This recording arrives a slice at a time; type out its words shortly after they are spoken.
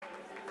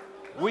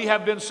We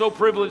have been so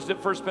privileged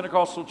at First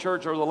Pentecostal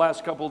Church over the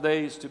last couple of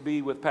days to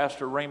be with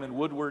Pastor Raymond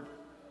Woodward,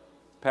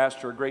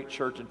 pastor of a great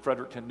church in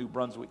Fredericton, New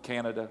Brunswick,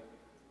 Canada.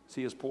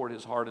 He has poured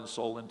his heart and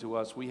soul into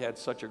us. We had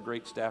such a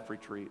great staff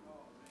retreat,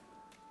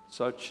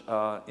 such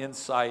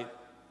insight,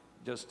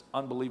 just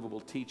unbelievable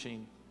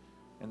teaching,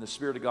 and the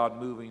Spirit of God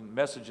moving,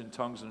 message in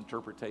tongues and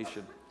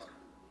interpretation.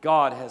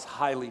 God has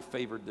highly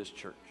favored this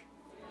church.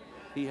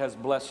 He has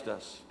blessed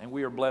us, and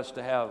we are blessed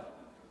to have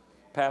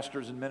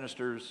pastors and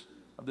ministers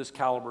of this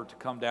caliber to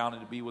come down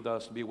and to be with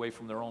us and be away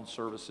from their own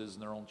services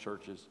and their own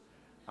churches.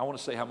 I want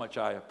to say how much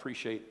I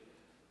appreciate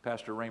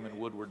Pastor Raymond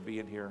Woodward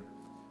being here.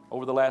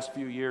 Over the last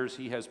few years,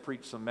 he has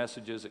preached some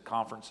messages at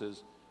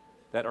conferences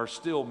that are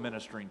still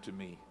ministering to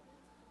me,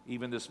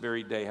 even this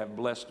very day, have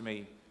blessed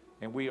me,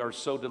 and we are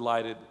so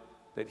delighted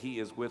that he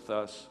is with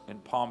us in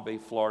Palm Bay,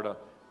 Florida.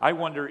 I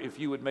wonder if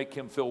you would make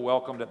him feel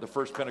welcomed at the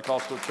First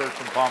Pentecostal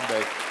Church in Palm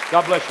Bay.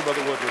 God bless you,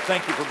 Brother Woodward.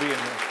 Thank you for being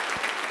here.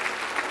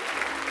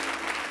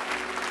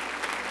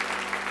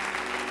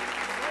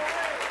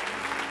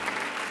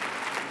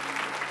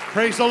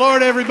 Praise the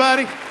Lord,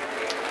 everybody.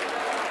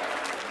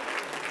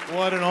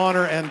 What an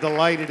honor and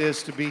delight it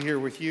is to be here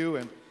with you.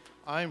 And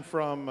I'm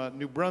from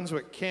New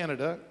Brunswick,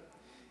 Canada.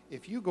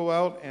 If you go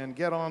out and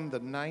get on the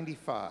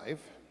 95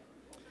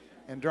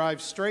 and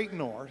drive straight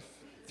north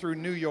through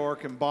New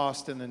York and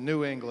Boston and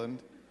New England,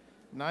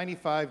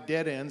 95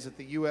 dead ends at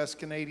the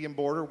U.S.-Canadian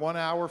border, 1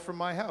 hour from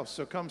my house.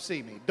 So come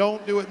see me.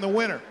 Don't do it in the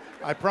winter.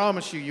 I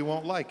promise you, you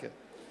won't like it.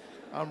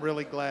 I'm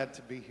really glad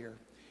to be here.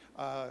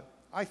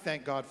 I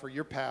thank God for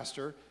your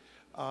pastor.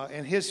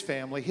 And his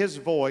family, his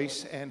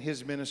voice and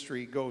his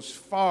ministry goes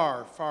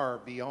far, far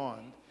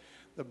beyond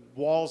the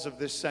walls of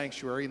this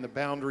sanctuary and the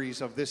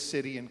boundaries of this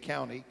city and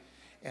county.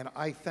 And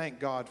I thank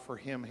God for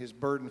him, his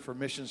burden for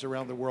missions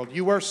around the world.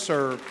 You are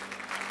served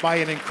by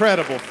an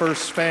incredible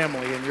First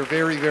family, and you're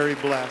very, very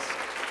blessed.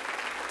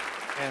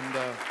 And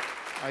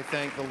I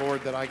thank the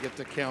Lord that I get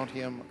to count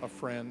him a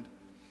friend.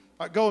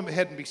 Go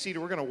ahead and be seated.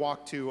 We're going to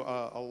walk to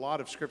a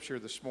lot of scripture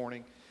this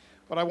morning.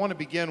 But I want to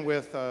begin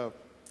with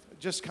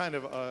just kind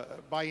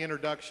of by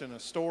introduction, a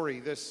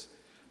story.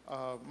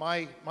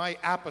 My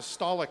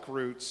apostolic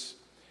roots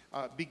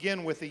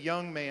begin with a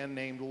young man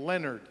named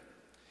Leonard.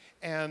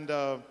 And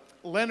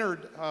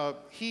Leonard,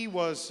 he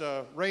was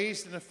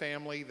raised in a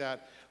family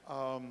that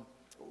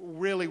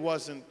really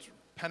wasn't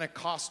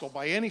Pentecostal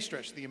by any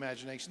stretch of the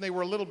imagination. They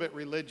were a little bit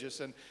religious,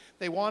 and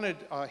they wanted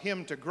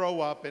him to grow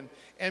up and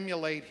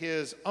emulate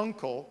his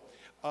uncle,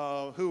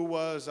 who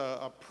was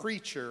a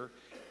preacher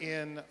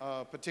in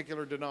a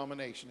particular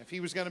denomination. If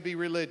he was going to be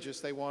religious,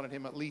 they wanted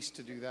him at least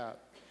to do that.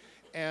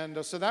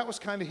 And so that was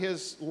kind of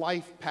his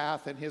life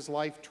path and his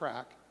life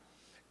track.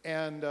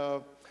 And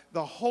the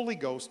Holy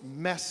Ghost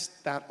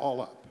messed that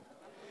all up,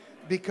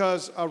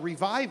 because a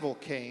revival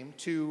came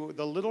to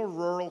the little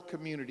rural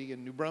community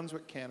in New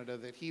Brunswick, Canada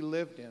that he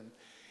lived in.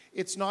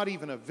 It's not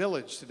even a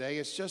village today.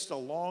 It's just a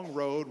long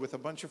road with a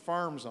bunch of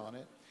farms on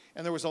it.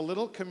 And there was a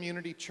little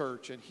community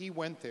church, and he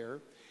went there.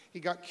 He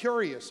got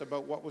curious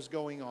about what was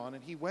going on,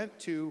 and he went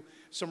to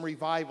some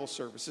revival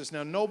services.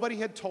 Now, nobody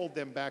had told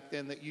them back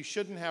then that you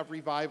shouldn't have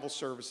revival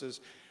services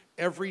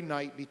every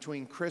night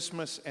between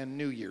Christmas and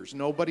New Year's.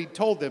 Nobody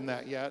told them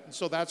that yet, and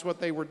so that's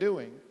what they were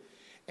doing.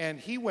 And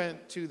he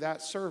went to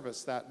that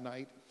service that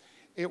night.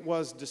 It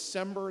was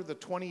December the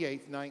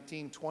 28th,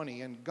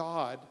 1920, and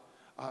God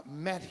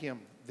met him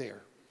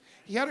there.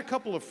 He had a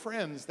couple of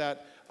friends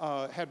that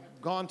had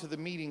gone to the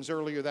meetings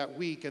earlier that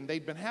week, and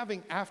they'd been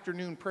having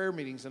afternoon prayer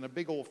meetings in a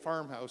big old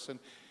farmhouse.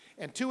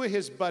 And two of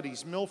his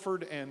buddies,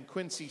 Milford and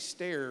Quincy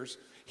Stairs,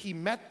 he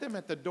met them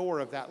at the door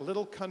of that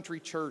little country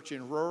church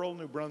in rural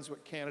New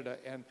Brunswick, Canada,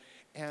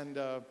 and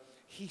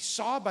he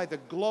saw by the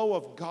glow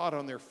of God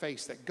on their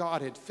face that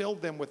God had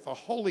filled them with the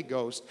Holy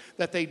Ghost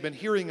that they'd been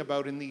hearing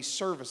about in these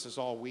services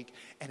all week,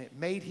 and it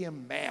made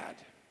him mad.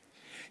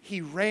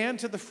 He ran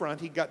to the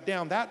front. He got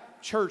down.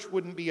 That church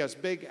wouldn't be as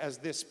big as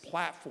this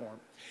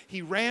platform.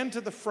 He ran to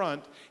the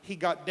front. He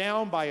got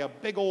down by a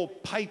big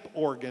old pipe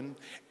organ,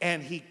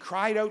 and he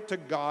cried out to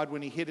God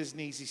when he hit his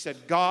knees. He said,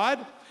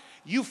 "God,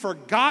 you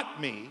forgot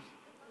me."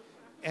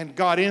 And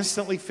God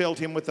instantly filled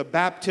him with the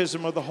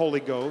baptism of the Holy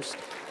Ghost.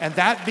 And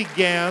that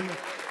began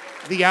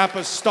the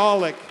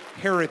apostolic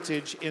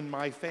heritage in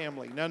my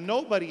family. Now,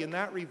 nobody in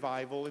that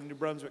revival in New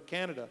Brunswick,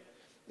 Canada,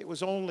 it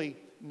was only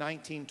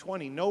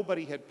 1920.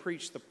 Nobody had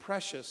preached the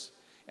precious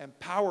and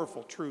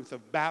powerful truth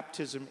of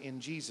baptism in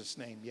Jesus'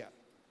 name yet.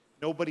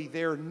 Nobody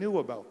there knew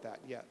about that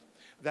yet.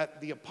 That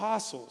the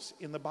apostles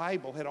in the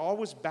Bible had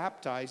always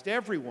baptized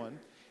everyone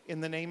in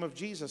the name of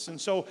Jesus.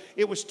 And so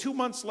it was 2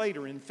 months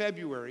later in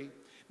February.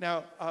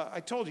 Now,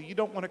 I told you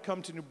don't want to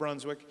come to New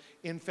Brunswick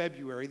in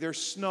February.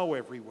 There's snow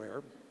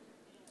everywhere.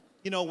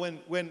 You know,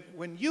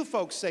 when you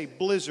folks say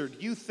blizzard,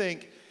 you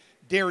think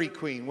Dairy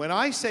Queen. When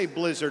I say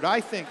blizzard,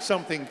 I think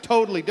something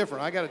totally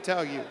different, I got to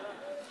tell you.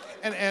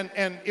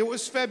 And it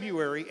was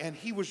February, and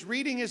he was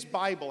reading his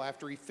Bible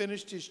after he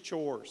finished his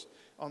chores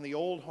on the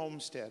old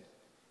homestead,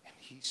 and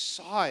he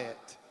saw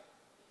it.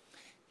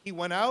 He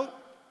went out,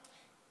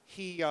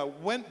 he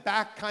went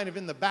back kind of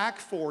in the back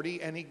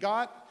 40, and he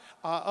got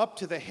up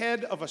to the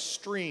head of a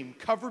stream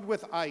covered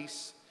with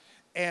ice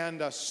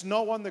and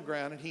snow on the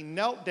ground, and he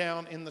knelt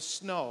down in the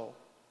snow,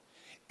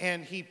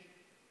 and he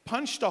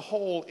punched a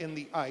hole in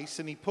the ice,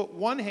 and he put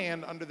one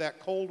hand under that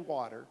cold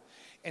water,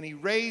 and he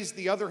raised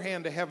the other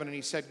hand to heaven, and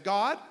he said,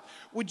 God,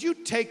 would you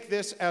take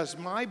this as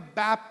my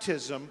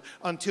baptism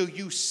until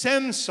you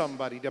send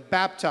somebody to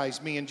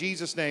baptize me in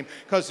Jesus' name,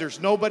 because there's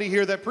nobody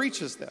here that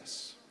preaches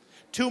this.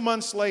 2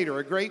 months later,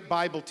 a great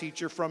Bible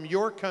teacher from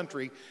your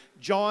country,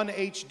 John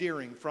H.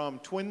 Deering from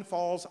Twin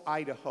Falls,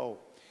 Idaho,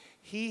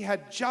 he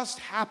had just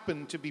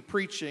happened to be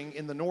preaching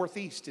in the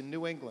Northeast in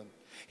New England.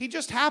 He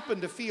just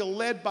happened to feel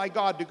led by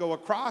God to go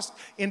across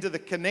into the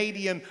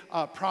Canadian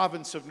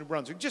province of New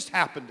Brunswick. Just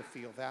happened to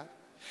feel that.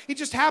 He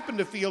just happened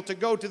to feel to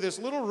go to this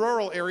little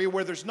rural area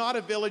where there's not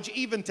a village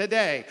even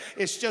today.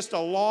 It's just a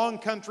long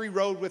country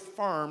road with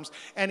farms.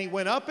 And he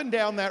went up and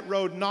down that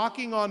road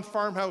knocking on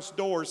farmhouse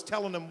doors,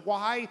 telling them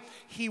why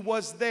he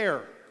was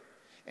there.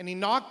 And he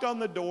knocked on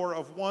the door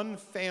of one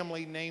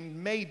family named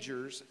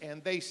Majors,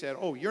 and they said,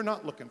 oh, you're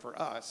not looking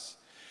for us.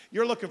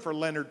 You're looking for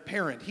Leonard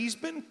Parent. He's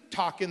been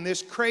talking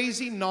this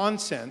crazy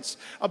nonsense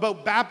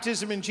about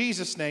baptism in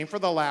Jesus' name for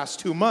the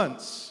last 2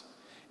 months.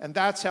 And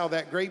that's how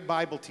that great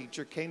Bible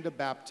teacher came to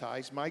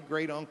baptize my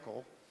great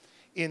uncle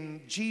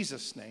in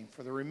Jesus' name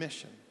for the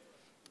remission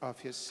of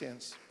his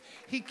sins.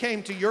 He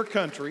came to your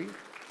country,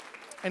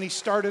 and he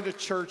started a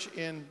church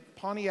in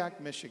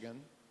Pontiac,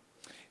 Michigan.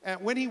 And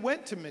when he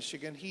went to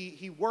Michigan,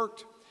 he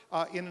worked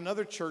in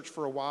another church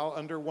for a while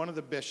under one of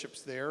the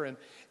bishops there,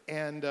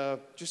 and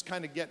just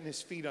kind of getting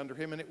his feet under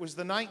him. And it was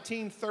the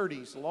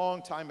 1930s, a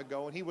long time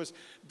ago, and he was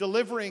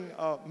delivering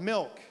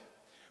milk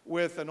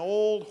with an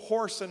old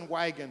horse and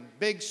wagon,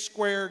 big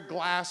square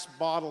glass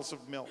bottles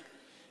of milk.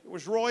 It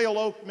was Royal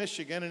Oak,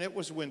 Michigan, and it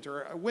was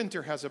winter.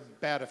 Winter has a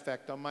bad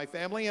effect on my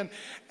family.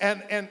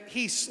 And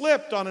he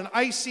slipped on an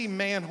icy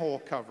manhole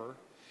cover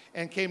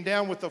and came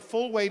down with the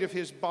full weight of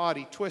his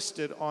body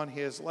twisted on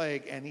his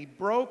leg. And he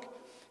broke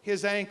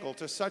his ankle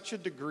to such a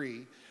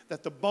degree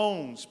that the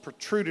bones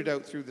protruded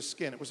out through the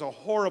skin. It was a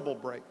horrible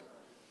break.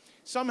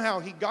 Somehow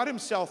he got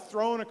himself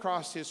thrown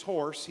across his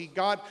horse. He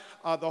got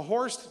the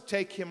horse to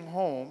take him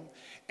home.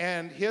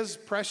 And his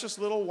precious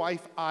little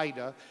wife,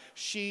 Ida,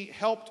 she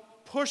helped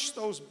push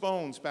those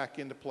bones back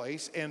into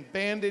place and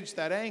bandage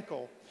that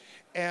ankle.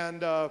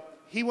 And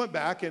he went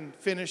back and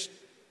finished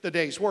the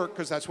day's work,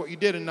 because that's what you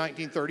did in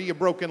 1930. A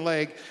broken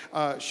leg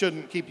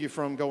shouldn't keep you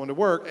from going to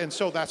work. And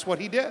so that's what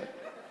he did.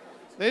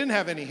 They didn't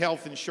have any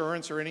health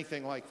insurance or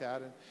anything like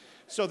that. And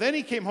so then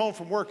he came home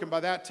from work, and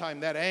by that time,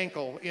 that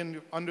ankle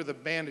under the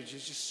bandage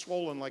is just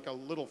swollen like a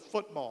little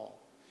football.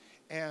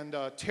 And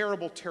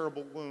terrible,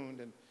 terrible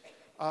wound.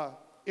 And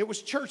it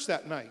was church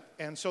that night.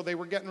 And so they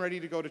were getting ready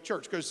to go to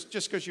church, because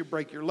just because you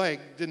break your leg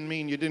didn't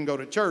mean you didn't go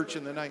to church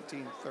in the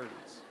 1930s.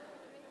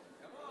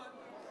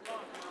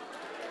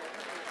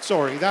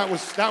 Sorry, that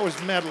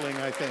was meddling,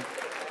 I think.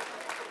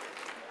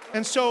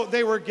 And so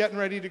they were getting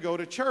ready to go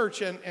to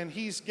church, and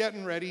he's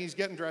getting ready, he's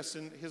getting dressed,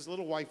 and his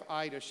little wife,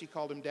 Ida, she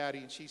called him Daddy,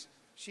 and she's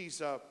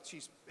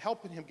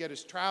helping him get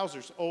his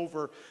trousers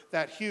over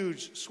that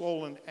huge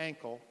swollen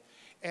ankle.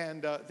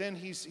 And then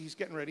he's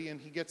getting ready, and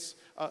he gets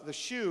the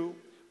shoe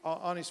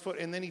on his foot,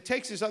 and then he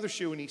takes his other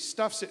shoe and he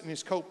stuffs it in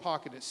his coat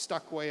pocket. It's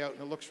stuck way out,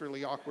 and it looks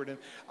really awkward. And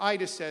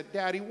Ida said,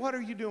 Daddy, what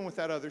are you doing with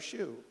that other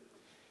shoe?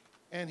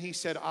 And he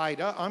said,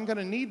 Ida, I'm going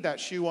to need that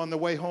shoe on the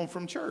way home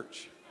from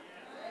church.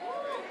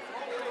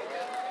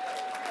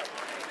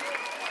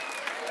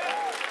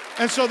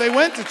 And so they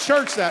went to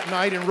church that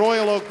night in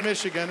Royal Oak,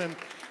 Michigan,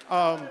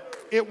 and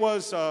it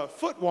was a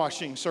foot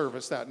washing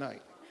service that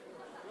night.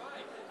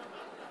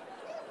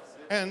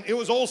 And it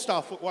was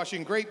old-style foot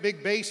washing, great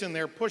big basin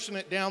there, pushing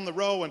it down the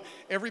row, and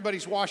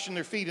everybody's washing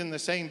their feet in the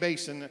same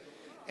basin.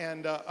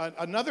 And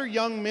another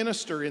young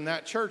minister in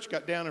that church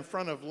got down in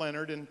front of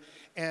Leonard,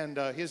 and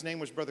his name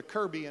was Brother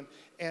Kirby,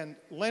 and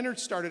Leonard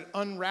started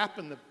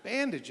unwrapping the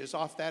bandages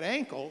off that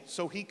ankle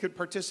so he could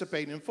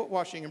participate in foot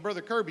washing. And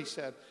Brother Kirby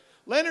said,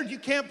 Leonard, you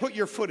can't put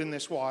your foot in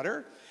this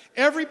water.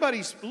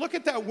 Look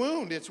at that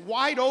wound. It's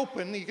wide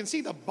open. You can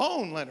see the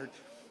bone, Leonard.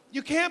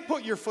 You can't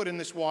put your foot in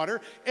this water.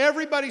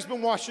 Everybody's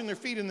been washing their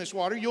feet in this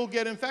water. You'll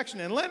get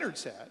infection. And Leonard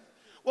said,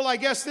 well, I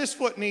guess this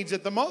foot needs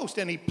it the most.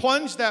 And he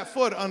plunged that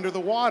foot under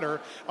the water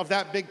of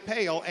that big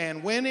pail.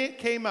 And when it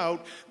came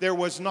out, there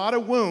was not a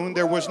wound.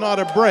 There was not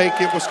a break.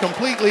 It was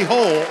completely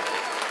whole.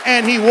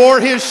 And he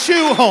wore his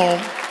shoe home.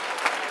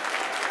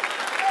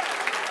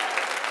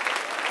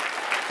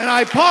 And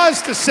I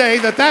pause to say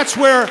that that's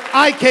where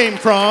I came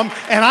from,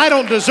 and I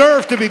don't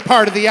deserve to be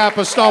part of the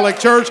apostolic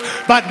church,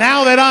 but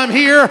now that I'm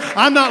here,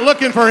 I'm not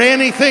looking for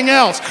anything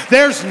else.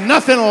 There's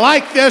nothing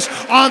like this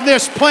on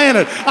this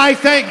planet. I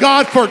thank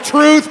God for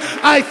truth.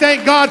 I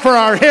thank God for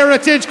our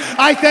heritage.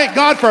 I thank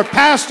God for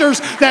pastors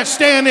that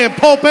stand in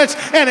pulpits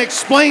and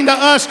explain to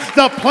us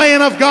the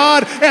plan of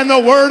God and the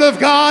Word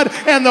of God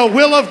and the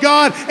will of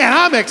God, and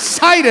I'm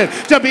excited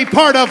to be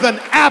part of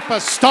an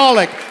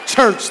apostolic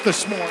church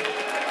this morning.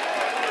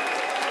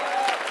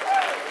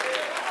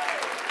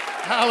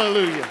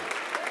 Hallelujah.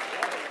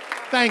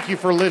 Thank you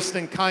for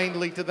listening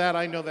kindly to that.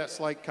 I know that's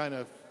like kind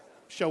of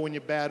showing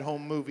you bad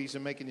home movies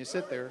and making you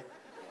sit there.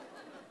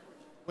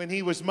 When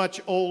he was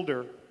much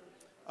older,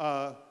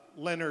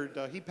 Leonard,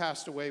 he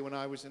passed away when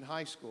I was in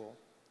high school.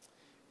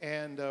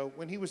 And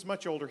when he was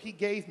much older, he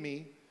gave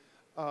me,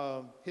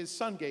 his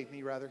son gave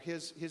me, rather,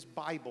 his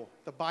Bible.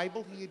 The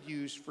Bible he had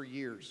used for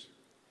years.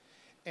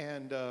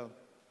 And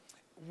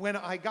when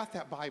I got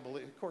that Bible,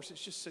 of course,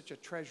 it's just such a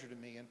treasure to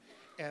me.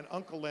 And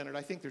Uncle Leonard,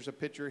 I think there's a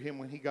picture of him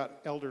when he got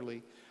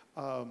elderly.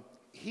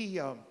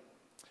 He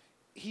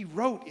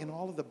wrote in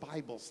all of the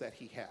Bibles that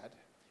he had,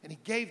 and he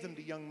gave them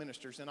to young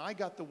ministers. And I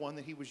got the one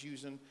that he was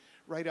using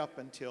right up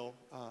until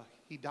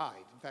he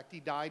died. In fact, he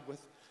died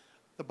with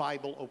the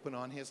Bible open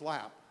on his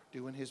lap,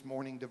 doing his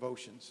morning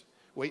devotions,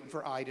 waiting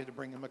for Ida to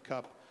bring him a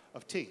cup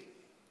of tea.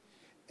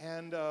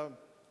 And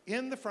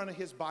in the front of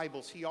his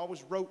Bibles, he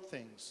always wrote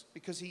things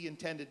because he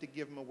intended to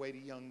give them away to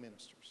young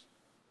ministers.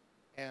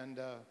 And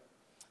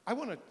I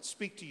want to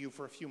speak to you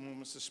for a few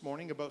moments this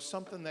morning about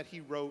something that he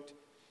wrote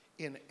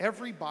in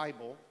every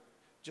Bible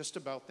just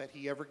about that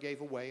he ever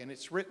gave away, and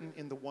it's written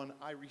in the one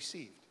I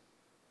received.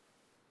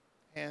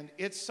 And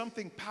it's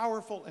something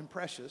powerful and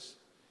precious.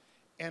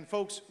 And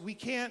folks, we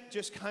can't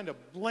just kind of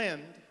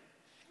blend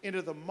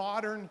into the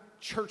modern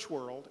church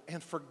world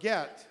and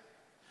forget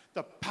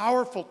the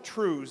powerful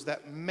truths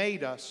that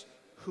made us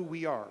who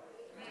we are.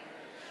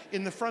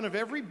 In the front of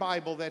every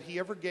Bible that he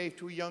ever gave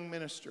to a young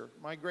minister,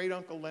 my great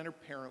uncle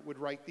Leonard Parent would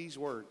write these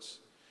words: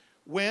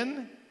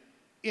 "When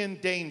in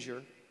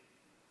danger,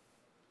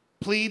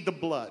 plead the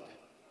blood."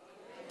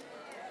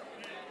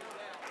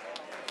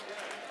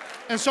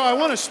 And so I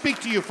want to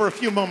speak to you for a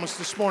few moments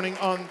this morning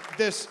on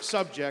this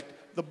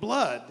subject. The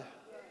blood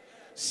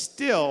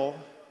still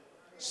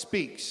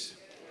speaks.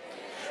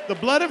 The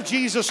blood of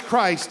Jesus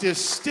Christ is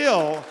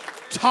still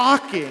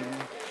talking,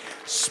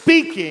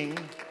 speaking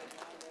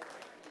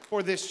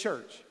for this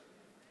church.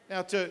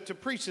 Now, to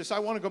preach this, I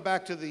want to go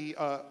back to the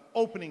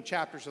opening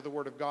chapters of the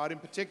Word of God, in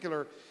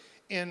particular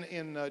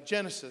in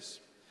Genesis.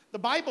 The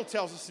Bible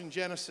tells us in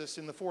Genesis,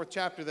 in the 4th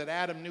chapter, that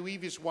Adam knew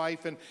Eve, his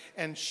wife,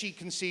 and she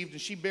conceived,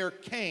 and she bare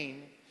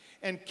Cain.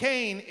 And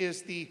Cain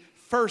is the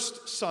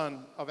first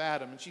son of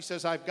Adam. And she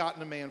says, "I've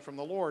gotten a man from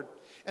the Lord."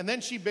 And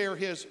then she bare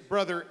his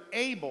brother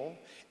Abel,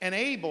 and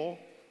Abel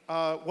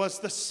was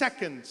the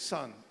second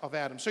son of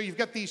Adam. So you've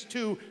got these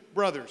two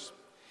brothers.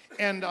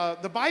 And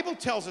the Bible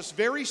tells us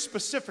very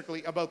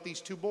specifically about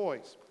these two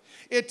boys.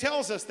 It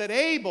tells us that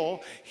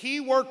Abel, he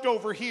worked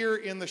over here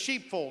in the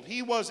sheepfold.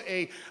 He was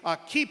a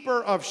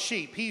keeper of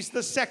sheep. He's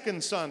the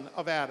second son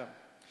of Adam.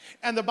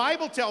 And the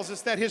Bible tells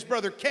us that his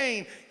brother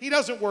Cain, he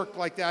doesn't work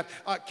like that.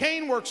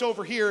 Cain works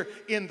over here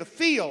in the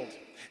field.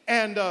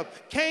 And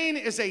Cain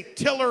is a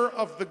tiller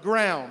of the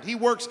ground. He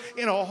works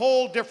in a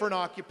whole different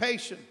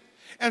occupation.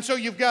 And so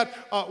you've got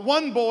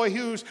one boy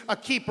who's a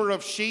keeper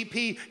of sheep.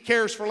 He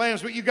cares for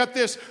lambs. But you've got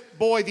this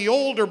boy, the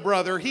older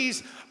brother.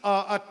 He's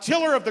a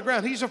tiller of the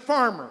ground. He's a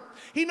farmer.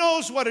 He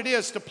knows what it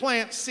is to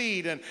plant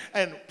seed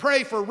and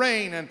pray for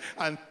rain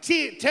and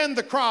tend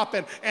the crop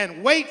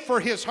and wait for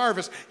his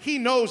harvest. He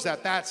knows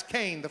that. That's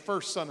Cain, the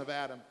first son of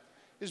Adam.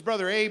 His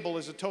brother Abel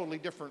is a totally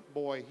different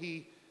boy.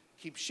 He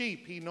keeps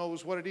sheep. He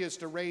knows what it is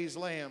to raise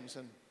lambs.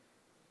 And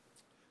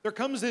there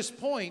comes this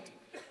point,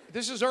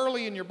 this is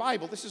early in your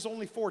Bible, this is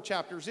only 4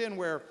 chapters in,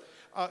 where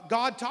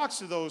God talks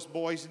to those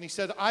boys and he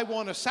said, "I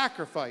want a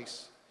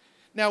sacrifice."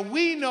 Now,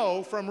 we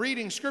know from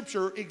reading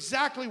Scripture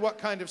exactly what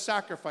kind of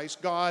sacrifice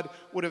God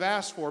would have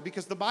asked for,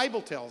 because the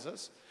Bible tells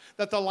us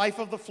that the life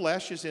of the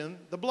flesh is in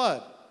the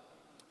blood.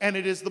 And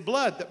it is the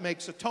blood that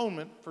makes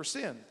atonement for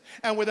sin.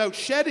 And without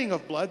shedding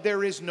of blood,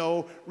 there is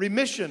no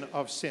remission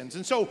of sins.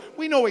 And so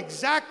we know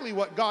exactly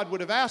what God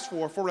would have asked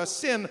for a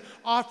sin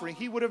offering.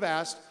 He would have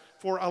asked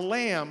for a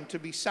lamb to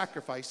be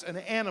sacrificed, an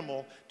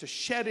animal to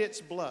shed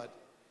its blood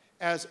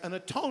as an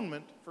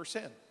atonement for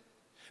sin.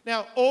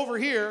 Now, over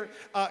here,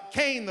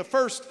 Cain, the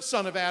first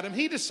son of Adam,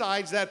 he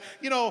decides that,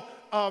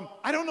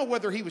 I don't know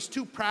whether he was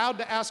too proud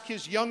to ask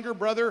his younger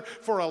brother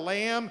for a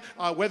lamb,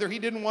 whether he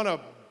didn't want to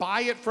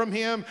buy it from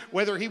him,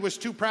 whether he was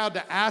too proud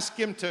to ask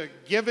him to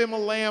give him a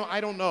lamb,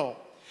 I don't know.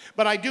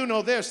 But I do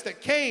know this,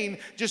 that Cain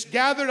just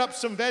gathered up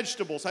some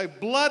vegetables, a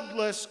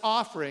bloodless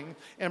offering,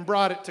 and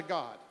brought it to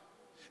God.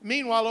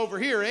 Meanwhile, over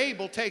here,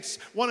 Abel takes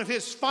one of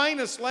his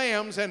finest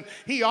lambs and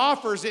he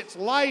offers its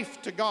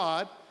life to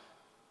God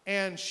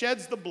and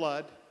sheds the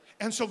blood.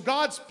 And so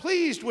God's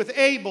pleased with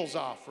Abel's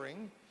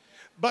offering,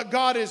 but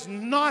God is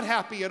not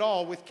happy at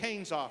all with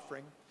Cain's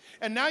offering.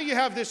 And now you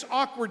have this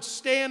awkward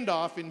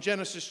standoff in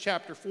Genesis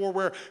chapter 4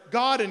 where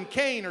God and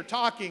Cain are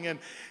talking, and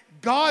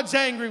God's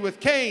angry with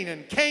Cain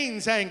and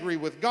Cain's angry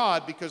with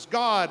God because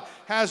God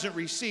hasn't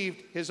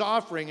received his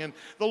offering. And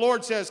the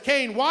Lord says,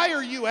 "Cain, why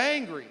are you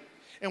angry?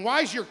 And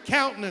why is your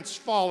countenance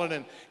fallen?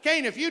 And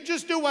Cain, if you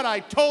just do what I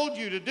told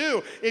you to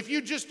do, if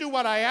you just do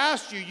what I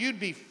asked you, you'd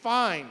be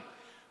fine.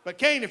 But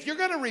Cain, if you're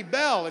going to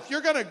rebel, if you're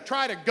going to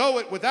try to go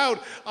it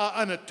without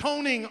an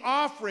atoning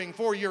offering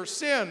for your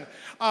sin,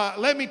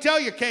 let me tell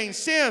you, Cain,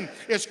 sin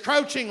is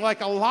crouching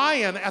like a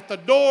lion at the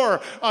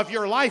door of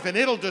your life, and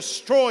it'll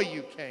destroy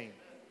you, Cain.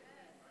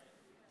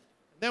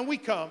 Then we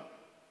come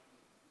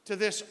to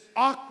this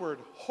awkward,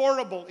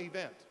 horrible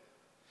event.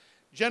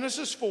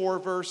 Genesis 4,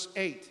 verse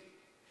 8.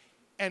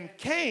 And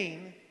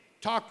Cain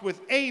talked with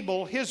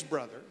Abel, his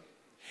brother,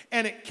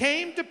 and it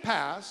came to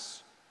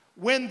pass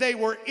when they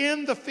were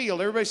in the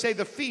field, everybody say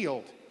the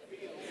field,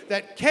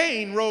 that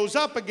Cain rose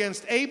up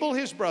against Abel,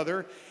 his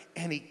brother,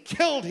 and he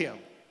killed him.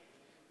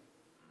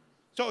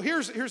 So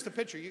here's the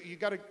picture. You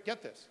got to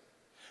get this.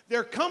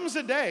 There comes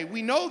a day,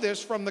 we know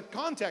this from the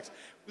context,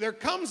 there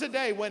comes a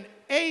day when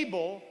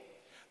Abel,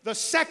 the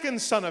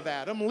second son of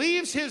Adam,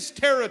 leaves his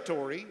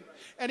territory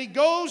and he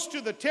goes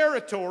to the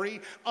territory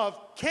of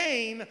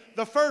Cain,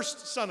 the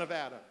first son of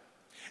Adam.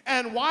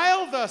 And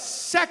while the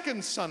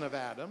second son of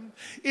Adam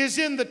is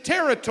in the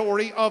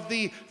territory of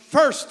the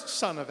first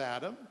son of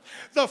Adam,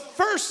 the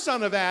first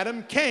son of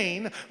Adam,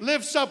 Cain,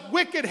 lifts up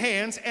wicked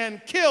hands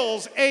and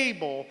kills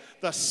Abel,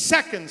 the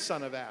second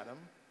son of Adam.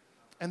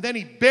 And then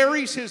he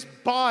buries his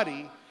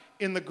body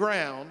in the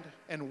ground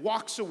and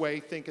walks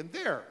away thinking,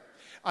 there,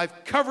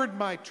 I've covered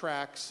my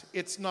tracks,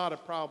 it's not a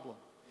problem.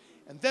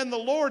 And then the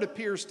Lord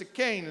appears to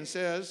Cain and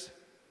says,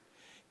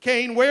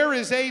 Cain, where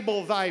is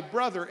Abel thy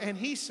brother? And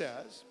he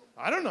says,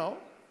 I don't know.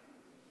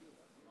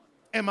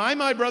 Am I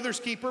my brother's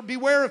keeper?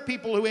 Beware of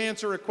people who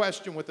answer a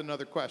question with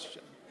another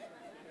question.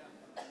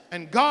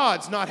 And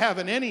God's not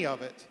having any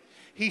of it.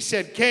 He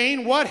said,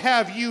 Cain, what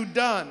have you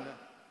done?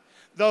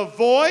 The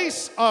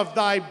voice of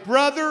thy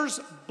brother's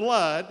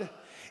blood,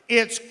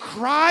 it's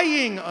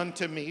crying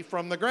unto me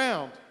from the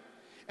ground.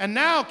 And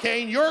now,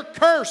 Cain, you're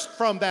cursed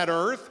from that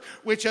earth,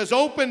 which has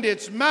opened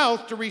its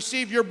mouth to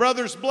receive your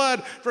brother's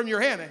blood from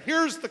your hand. And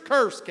here's the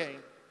curse, Cain.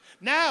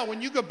 Now,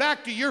 when you go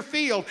back to your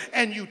field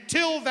and you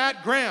till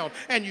that ground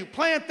and you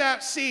plant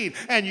that seed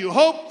and you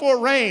hope for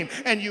rain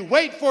and you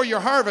wait for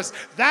your harvest,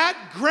 that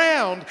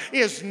ground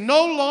is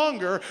no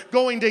longer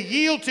going to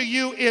yield to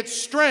you its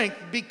strength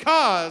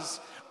because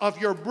of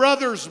your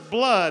brother's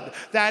blood,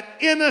 that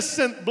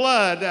innocent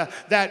blood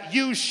that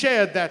you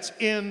shed that's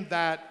in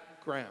that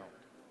ground.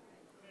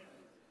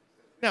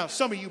 Now,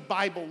 some of you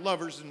Bible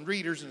lovers and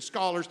readers and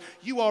scholars,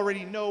 you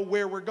already know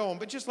where we're going,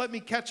 but just let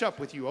me catch up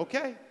with you,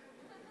 okay?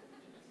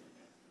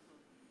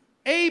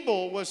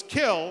 Abel was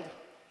killed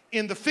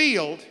in the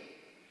field,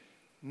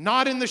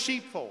 not in the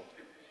sheepfold.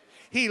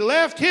 He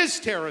left his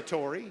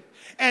territory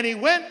and he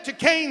went to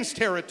Cain's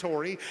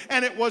territory,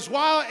 and it was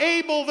while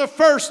Abel,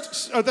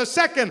 the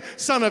second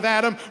son of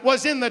Adam,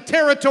 was in the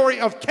territory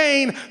of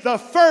Cain, the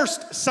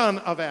first son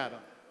of Adam,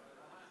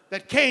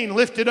 that Cain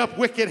lifted up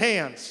wicked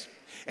hands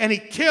and he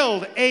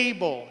killed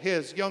Abel,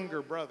 his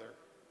younger brother.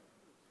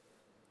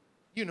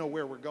 You know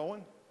where we're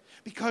going,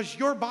 because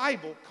your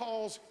Bible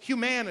calls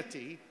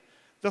humanity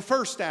the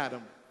first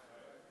Adam,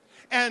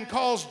 and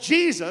calls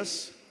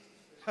Jesus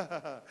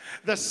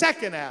the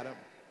second Adam.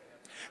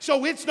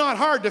 So it's not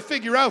hard to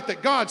figure out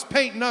that God's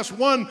painting us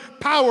one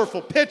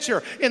powerful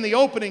picture in the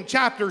opening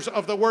chapters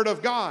of the Word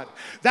of God.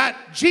 That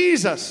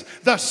Jesus,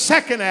 the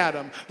second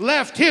Adam,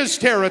 left his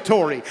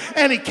territory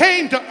and he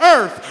came to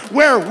earth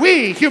where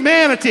we,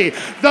 humanity,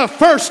 the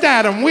first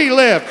Adam, we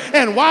live.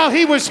 And while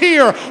he was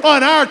here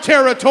on our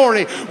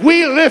territory,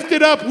 we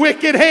lifted up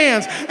wicked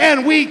hands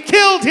and we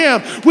killed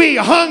him. We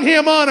hung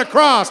him on a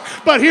cross.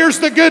 But here's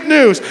the good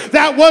news.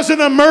 That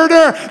wasn't a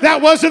murder.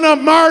 That wasn't a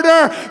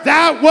martyr.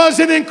 That was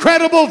an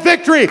incredible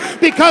victory,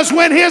 because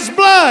when his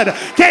blood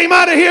came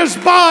out of his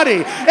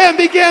body and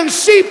began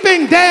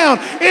seeping down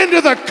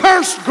into the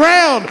cursed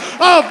ground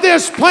of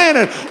this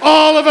planet,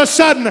 all of a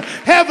sudden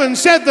heaven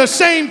said the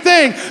same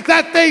thing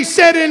that they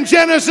said in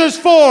Genesis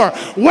 4.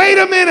 Wait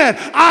a minute,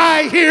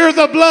 I hear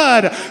the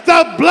blood.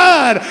 The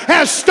blood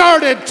has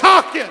started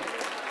talking.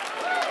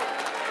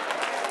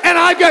 And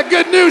I've got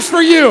good news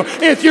for you.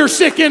 If you're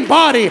sick in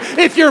body,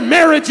 if your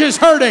marriage is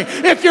hurting,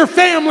 if your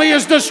family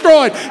is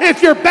destroyed,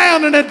 if you're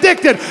bound and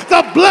addicted,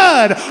 the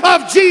blood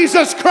of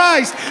Jesus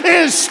Christ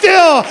is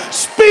still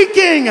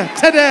speaking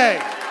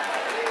today.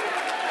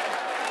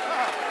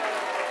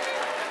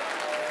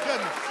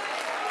 Goodness.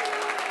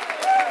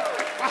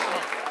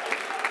 Wow.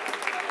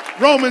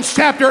 Romans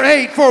chapter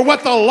 8, for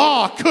what the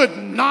law could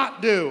not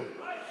do.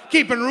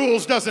 Keeping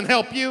rules doesn't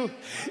help you.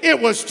 It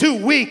was too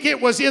weak.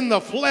 It was in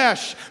the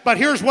flesh. But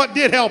here's what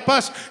did help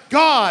us.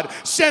 God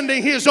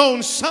sending his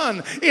own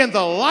son in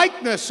the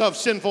likeness of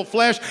sinful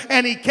flesh.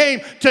 And he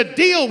came to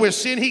deal with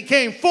sin. He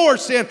came for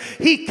sin.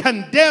 He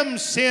condemned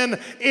sin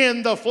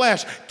in the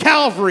flesh.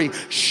 Calvary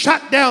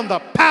shut down the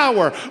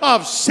power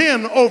of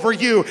sin over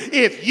you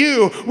if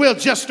you will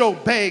just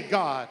obey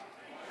God.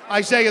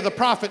 Isaiah the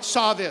prophet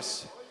saw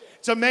this.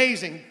 It's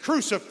amazing.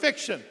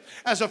 Crucifixion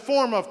as a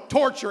form of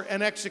torture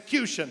and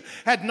execution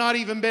had not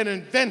even been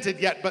invented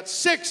yet. But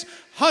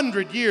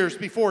 600 years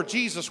before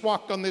Jesus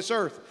walked on this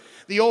earth,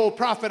 the old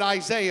prophet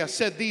Isaiah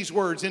said these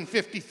words in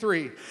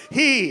 53.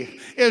 He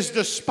is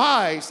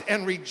despised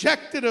and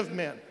rejected of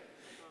men.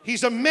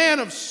 He's a man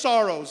of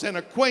sorrows and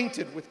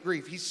acquainted with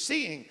grief. He's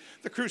seeing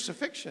the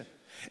crucifixion.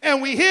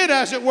 And we hid,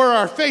 as it were,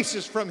 our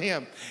faces from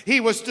him. He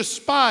was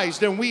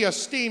despised, and we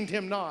esteemed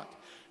him not.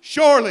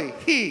 Surely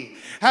he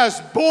has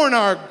borne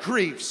our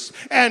griefs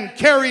and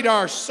carried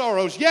our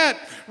sorrows. Yet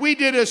we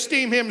did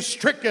esteem him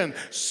stricken,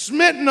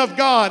 smitten of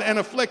God, and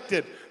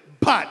afflicted.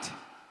 But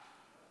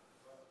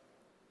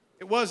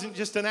it wasn't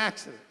just an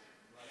accident.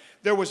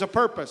 There was a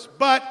purpose.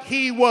 But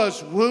he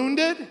was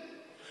wounded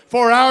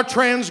for our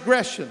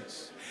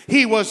transgressions.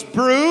 He was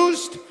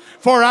bruised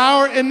for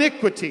our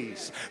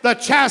iniquities. The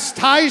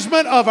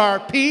chastisement of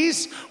our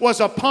peace was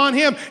upon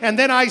him. And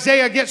then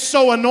Isaiah gets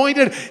so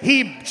anointed,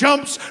 he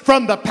jumps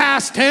from the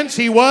past tense,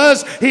 he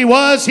was,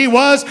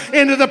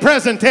 into the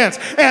present tense.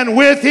 And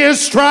with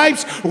his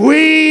stripes,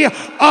 we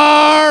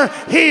are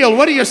healed.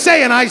 What are you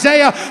saying,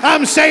 Isaiah?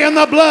 I'm saying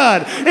the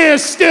blood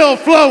is still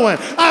flowing.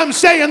 I'm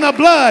saying the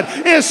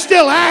blood is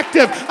still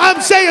active.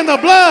 I'm saying the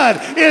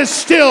blood is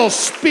still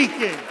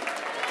speaking.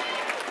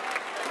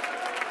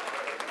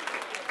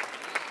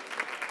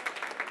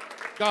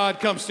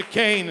 God comes to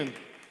Cain and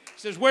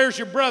says, where's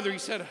your brother? He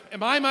said,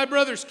 am I my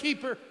brother's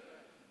keeper?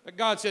 But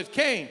God says,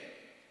 Cain,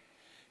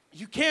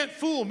 you can't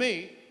fool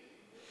me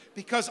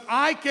because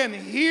I can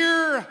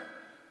hear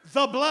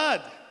the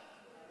blood.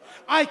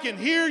 I can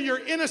hear your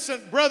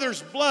innocent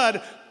brother's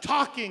blood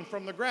talking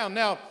from the ground.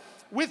 Now,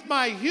 with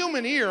my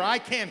human ear, I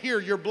can't hear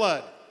your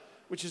blood,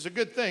 which is a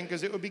good thing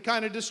because it would be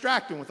kind of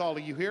distracting with all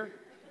of you here.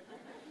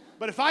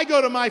 But if I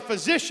go to my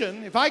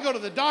physician, if I go to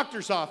the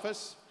doctor's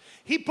office,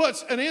 he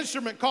puts an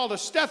instrument called a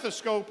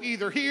stethoscope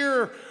either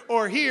here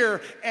or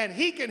here, and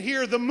he can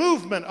hear the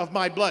movement of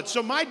my blood.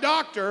 So my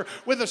doctor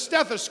with a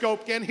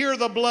stethoscope can hear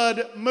the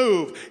blood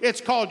move. It's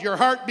called your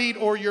heartbeat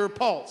or your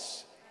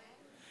pulse.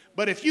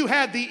 But if you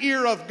had the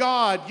ear of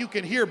God, you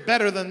can hear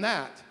better than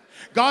that.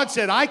 God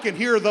said, I can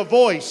hear the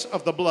voice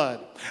of the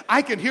blood.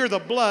 I can hear the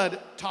blood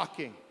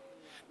talking.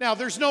 Now,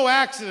 there's no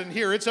accident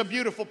here. It's a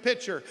beautiful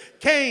picture.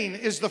 Cain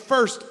is the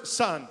first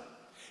son.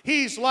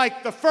 He's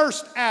like the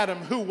first Adam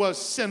who was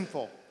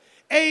sinful.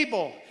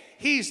 Abel,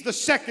 he's the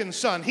second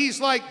son. He's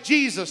like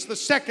Jesus, the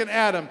second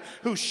Adam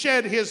who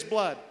shed his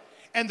blood.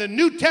 And the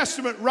New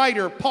Testament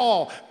writer,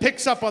 Paul,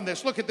 picks up on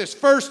this. Look at this,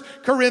 1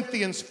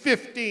 Corinthians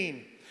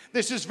 15.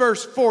 This is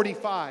verse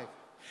 45.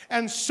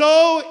 And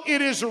so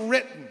it is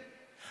written,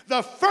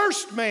 the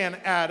first man,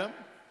 Adam,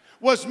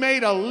 was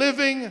made a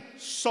living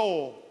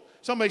soul.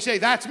 Somebody say,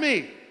 that's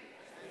me,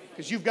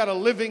 because you've got a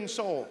living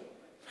soul.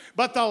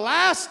 But the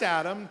last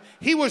Adam,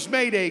 he was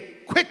made a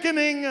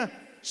quickening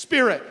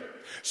spirit.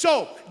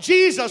 So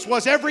Jesus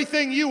was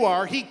everything you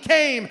are. He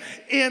came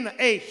in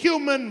a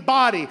human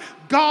body.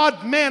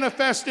 God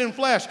manifest in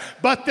flesh.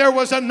 But there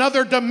was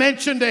another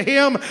dimension to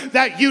him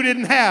that you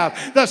didn't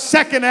have. The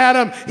second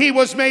Adam, he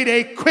was made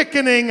a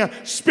quickening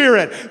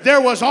spirit. There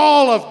was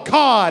all of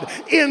God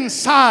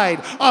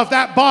inside of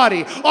that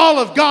body. All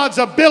of God's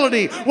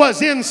ability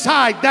was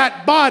inside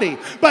that body.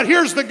 But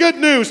here's the good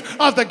news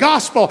of the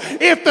gospel.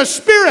 If the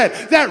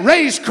spirit that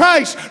raised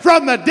Christ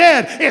from the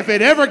dead, if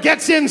it ever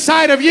gets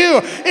inside of you,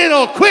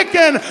 it'll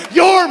quicken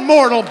your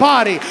mortal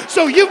body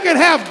so you can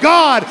have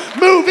God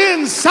move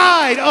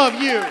inside of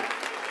you.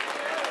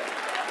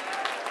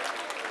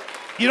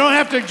 You don't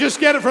have to just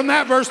get it from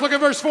that verse. Look at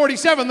verse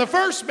 47. The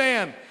first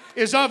man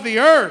is of the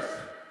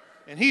earth,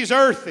 and he's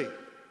earthy.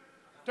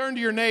 Turn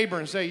to your neighbor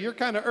and say, you're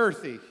kind of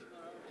earthy.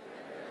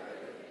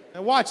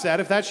 Now watch that.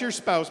 If that's your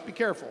spouse, be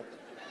careful.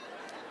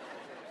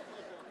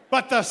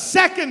 But the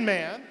second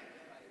man,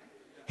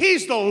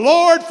 he's the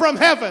Lord from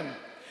heaven.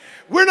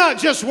 We're not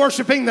just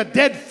worshiping the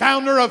dead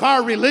founder of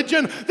our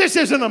religion. This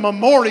isn't a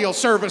memorial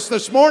service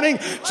this morning.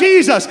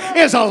 Jesus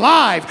is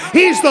alive.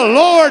 He's the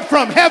Lord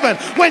from heaven.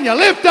 When you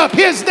lift up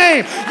his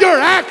name, you're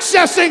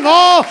accessing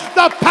all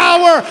the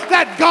power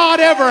that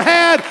God ever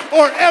had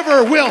or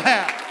ever will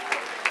have.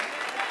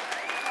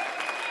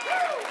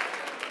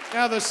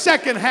 Now, the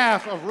second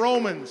half of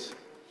Romans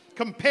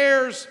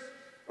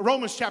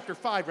chapter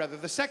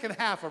 5, the second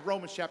half of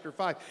Romans chapter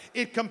 5,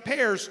 it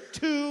compares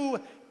two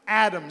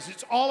Adams.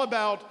 It's all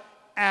about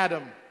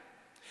Adam.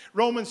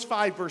 Romans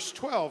 5 verse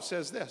 12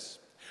 says this,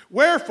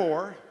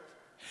 wherefore,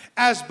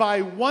 as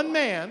by one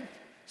man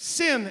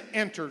sin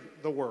entered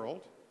the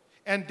world,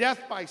 and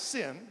death by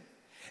sin,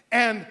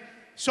 and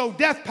so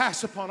death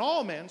passed upon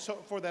all men,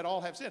 so for that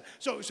all have sinned.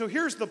 So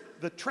here's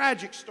the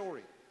tragic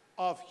story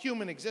of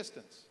human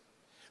existence.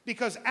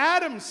 Because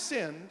Adam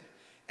sinned,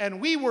 and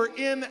we were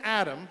in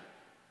Adam,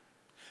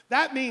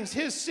 that means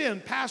his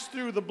sin passed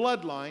through the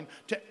bloodline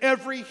to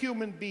every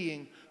human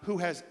being who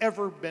has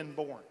ever been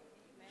born.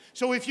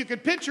 So if you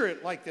could picture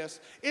it like this,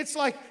 it's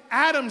like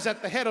Adam's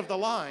at the head of the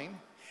line,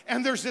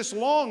 and there's this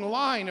long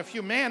line of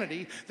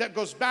humanity that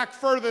goes back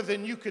further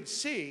than you could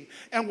see,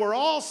 and we're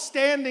all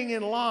standing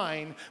in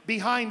line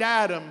behind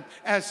Adam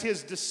as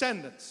his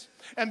descendants.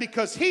 And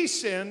because he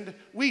sinned,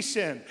 we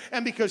sinned.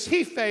 And because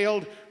he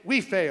failed, we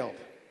failed.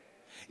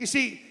 You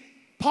see,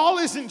 Paul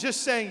isn't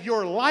just saying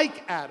you're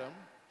like Adam.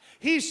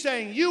 He's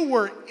saying you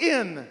were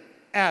in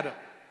Adam.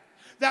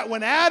 That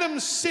when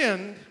Adam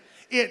sinned,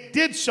 it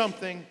did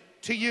something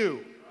to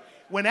you.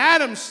 when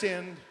Adam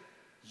sinned,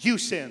 you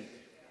sinned.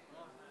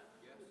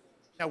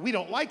 Now, we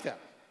don't like that.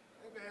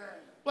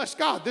 Bless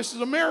God, this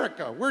is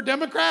America. We're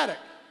democratic.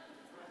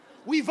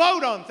 We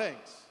vote on things.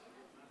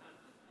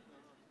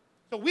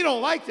 So we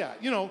don't like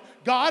that. You know,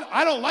 God,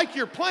 I don't like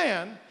your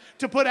plan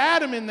to put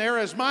Adam in there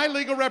as my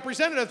legal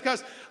representative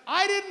because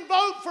I didn't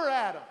vote for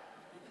Adam.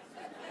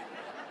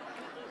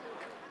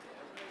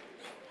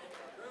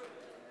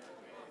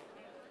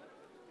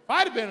 If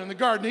I'd have been in the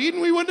Garden of Eden,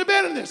 we wouldn't have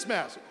been in this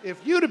mess.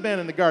 If you'd have been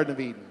in the Garden of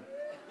Eden,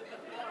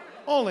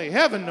 only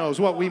heaven knows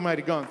what we might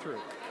have gone through.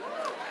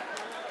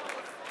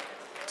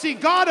 See,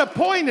 God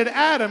appointed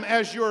Adam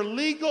as your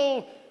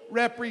legal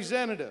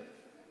representative.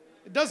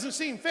 It doesn't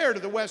seem fair to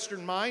the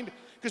Western mind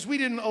because we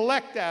didn't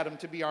elect Adam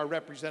to be our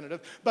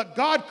representative, but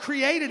God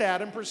created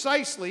Adam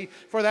precisely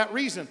for that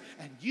reason.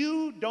 And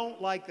you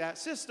don't like that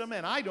system,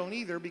 and I don't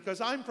either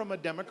because I'm from a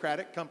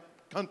democratic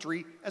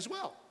country as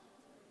well.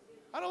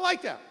 I don't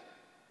like that.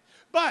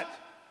 But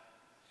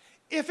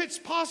if it's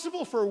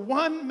possible for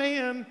one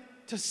man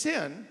to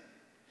sin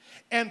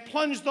and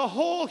plunge the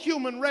whole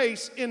human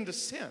race into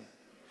sin,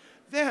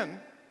 then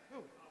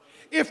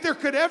if there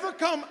could ever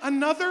come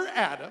another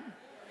Adam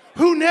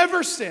who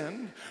never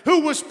sinned,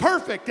 who was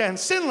perfect and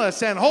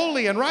sinless and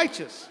holy and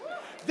righteous,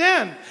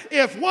 then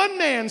if one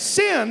man's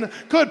sin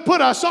could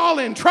put us all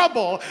in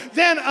trouble,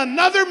 then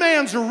another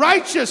man's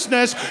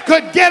righteousness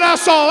could get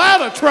us all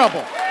out of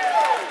trouble.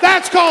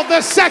 That's called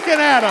the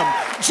second Adam,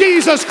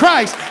 Jesus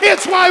Christ.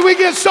 It's why we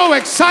get so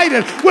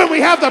excited when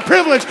we have the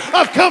privilege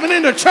of coming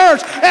into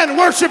church and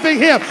worshiping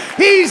Him.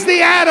 He's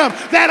the Adam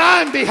that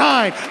I'm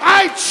behind.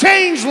 I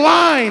changed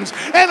lines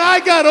and I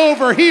got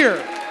over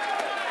here.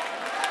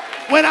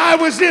 When I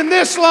was in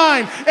this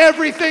line,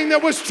 everything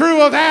that was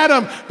true of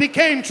Adam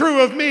became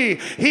true of me.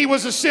 He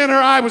was a sinner,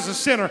 I was a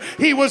sinner.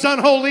 He was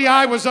unholy,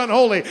 I was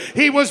unholy.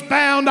 He was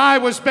bound, I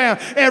was bound.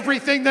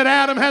 Everything that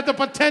Adam had the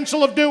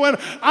potential of doing,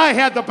 I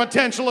had the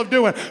potential of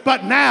doing.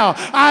 But now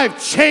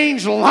I've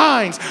changed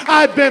lines.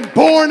 I've been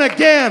born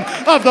again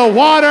of the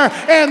water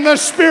and the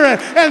Spirit.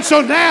 And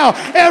so now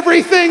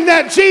everything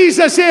that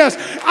Jesus is,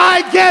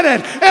 I get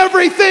it.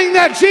 Everything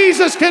that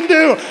Jesus can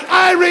do,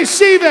 I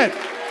receive it.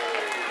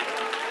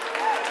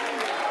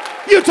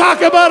 You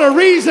talk about a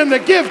reason to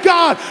give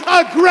God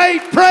a great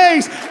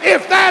praise.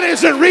 If that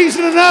isn't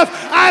reason enough,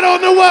 I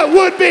don't know what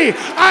would be.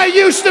 I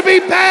used to be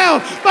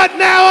bound, but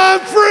now I'm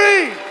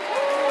free.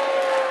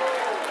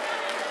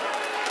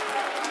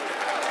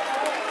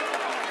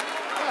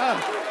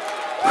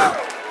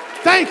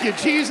 Thank you,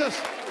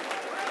 Jesus.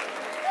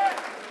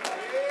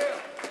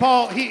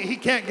 Paul, he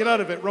can't get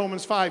out of it.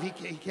 Romans 5,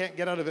 he can't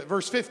get out of it.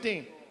 Verse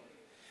 15.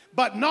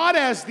 But not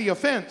as the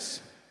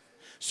offense,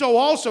 so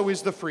also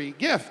is the free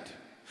gift.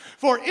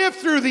 For if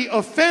through the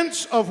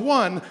offense of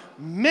one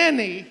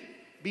many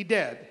be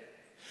dead,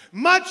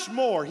 much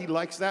more, he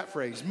likes that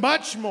phrase,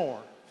 much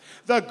more,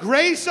 the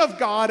grace of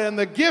God and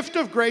the gift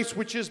of grace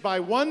which is by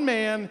one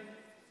man,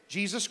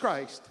 Jesus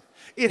Christ,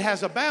 it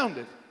has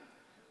abounded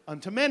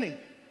unto many.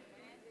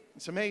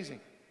 It's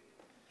amazing.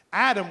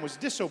 Adam was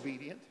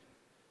disobedient,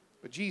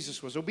 but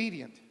Jesus was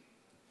obedient.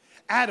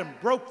 Adam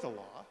broke the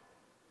law,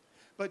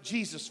 but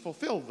Jesus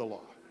fulfilled the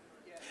law.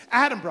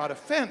 Adam brought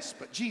offense,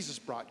 but Jesus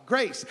brought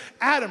grace.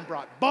 Adam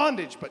brought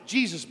bondage, but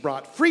Jesus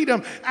brought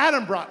freedom.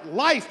 Adam brought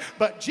life,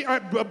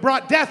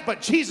 brought death, but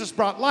Jesus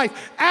brought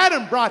life.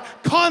 Adam brought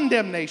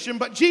condemnation,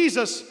 but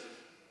Jesus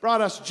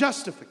brought us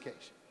justification.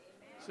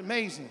 It's an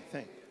amazing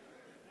thing.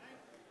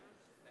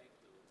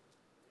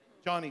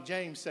 Johnny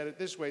James said it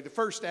this way: the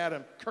first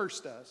Adam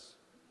cursed us.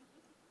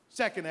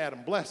 Second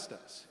Adam blessed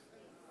us.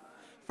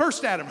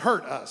 First Adam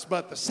hurt us,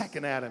 but the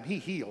second Adam, he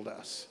healed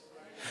us.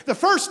 The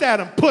first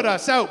Adam put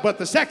us out, but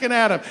the second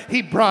Adam,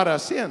 he brought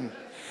us in.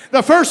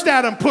 The first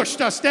Adam pushed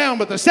us down,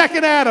 but the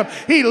second Adam,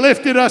 he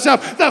lifted us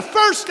up. The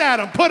first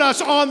Adam put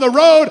us on the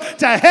road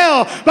to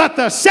hell, but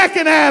the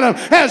second Adam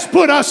has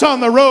put us on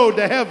the road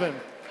to heaven.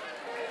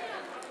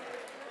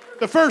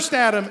 The first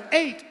Adam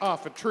ate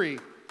off a tree.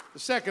 The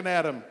second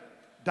Adam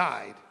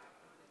died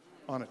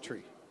on a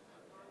tree.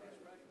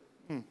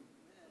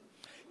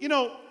 You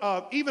know,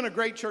 even a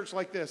great church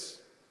like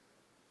this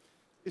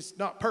is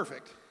not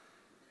perfect.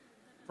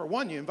 For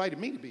one, you invited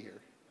me to be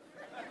here.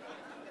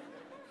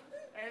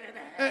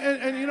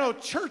 And you know,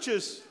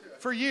 churches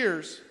for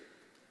years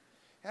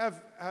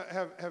have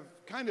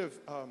kind of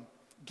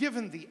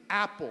given the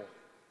apple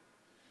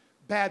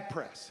bad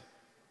press.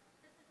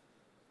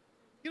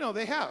 You know,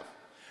 they have.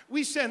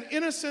 We send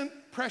innocent,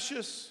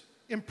 precious,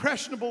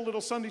 impressionable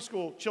little Sunday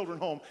school children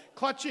home,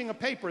 clutching a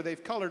paper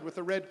they've colored with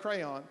a red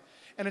crayon,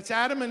 and it's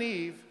Adam and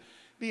Eve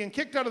being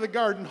kicked out of the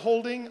garden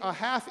holding a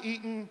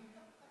half-eaten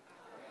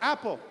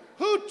apple.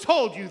 Who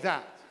told you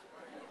that?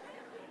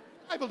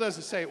 The Bible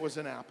doesn't say it was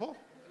an apple.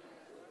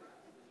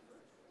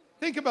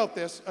 Think about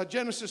this,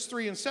 Genesis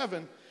 3 and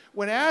 7.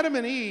 When Adam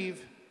and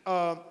Eve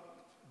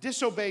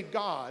disobeyed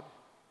God,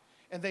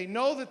 and they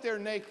know that they're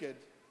naked,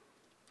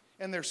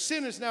 and their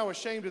sin is now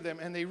ashamed of them,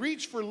 and they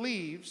reach for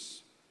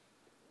leaves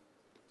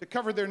to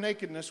cover their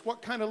nakedness,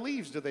 what kind of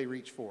leaves do they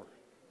reach for?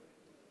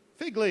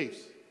 Fig leaves.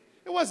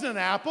 It wasn't an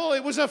apple,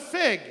 it was a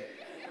fig.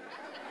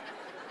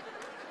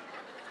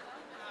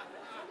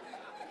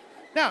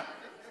 Now,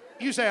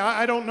 you say,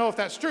 I don't know if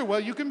that's true. Well,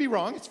 you can be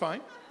wrong, it's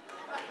fine.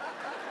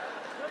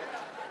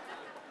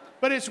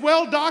 But it's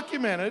well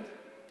documented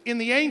in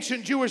the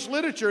ancient Jewish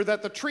literature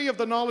that the tree of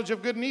the knowledge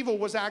of good and evil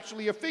was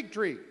actually a fig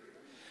tree.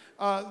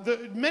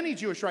 Many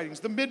Jewish writings,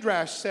 the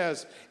Midrash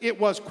says it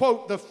was,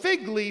 quote, the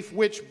fig leaf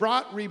which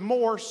brought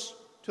remorse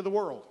to the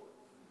world.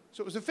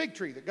 So it was a fig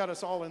tree that got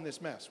us all in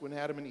this mess when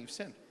Adam and Eve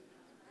sinned.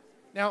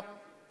 Now,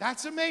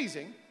 that's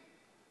amazing.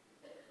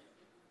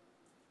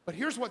 But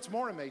here's what's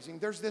more amazing.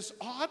 There's this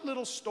odd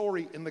little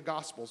story in the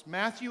Gospels.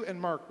 Matthew and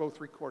Mark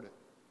both record it.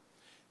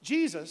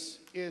 Jesus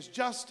is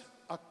just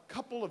a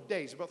couple of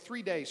days, about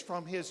 3 days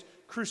from his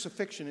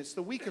crucifixion. It's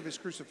the week of his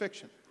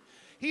crucifixion.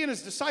 He and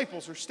his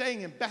disciples are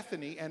staying in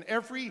Bethany, and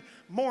every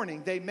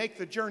morning they make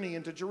the journey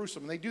into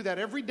Jerusalem. They do that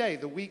every day,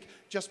 the week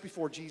just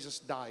before Jesus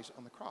dies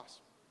on the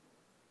cross.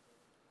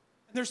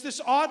 And there's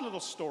this odd little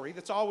story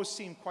that's always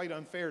seemed quite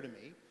unfair to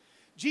me.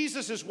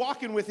 Jesus is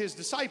walking with his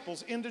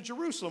disciples into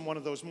Jerusalem one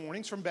of those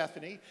mornings from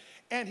Bethany,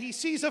 and he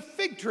sees a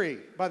fig tree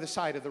by the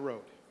side of the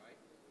road.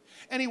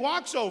 And he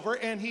walks over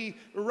and he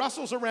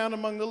rustles around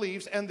among the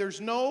leaves, and there's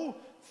no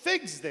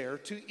figs there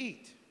to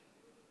eat.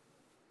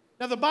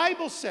 Now, the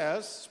Bible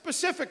says,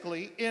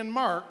 specifically in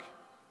Mark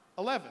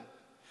 11,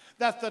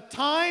 that the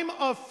time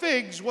of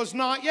figs was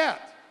not yet.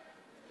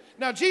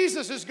 Now,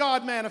 Jesus is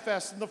God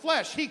manifest in the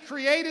flesh. He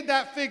created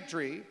that fig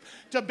tree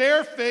to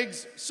bear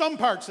figs some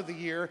parts of the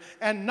year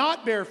and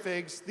not bear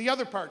figs the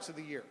other parts of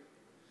the year.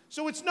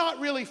 So it's not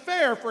really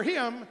fair for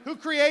him who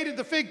created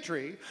the fig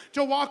tree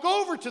to walk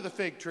over to the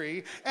fig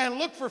tree and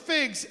look for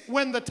figs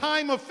when the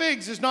time of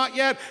figs is not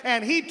yet,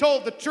 and he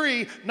told the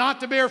tree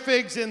not to bear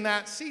figs in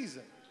that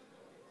season.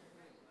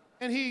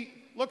 And he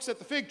looks at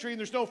the fig tree and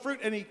there's no fruit,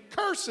 and he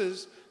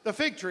curses the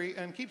fig tree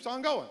and keeps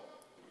on going.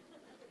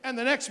 And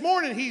the next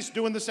morning he's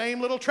doing the same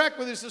little trek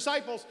with his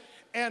disciples,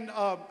 and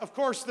of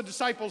course the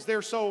disciples,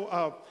 they're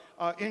so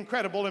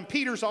incredible, and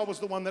Peter's always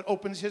the one that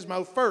opens his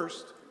mouth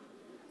first.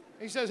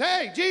 He says,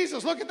 hey,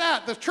 Jesus, look at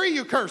that. The tree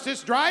you cursed,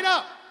 it's dried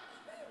up.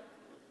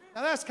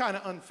 Now, that's kind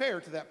of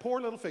unfair to that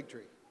poor little fig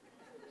tree.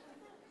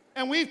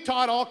 And we've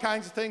taught all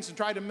kinds of things and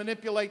tried to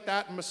manipulate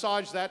that and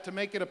massage that to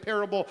make it a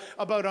parable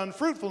about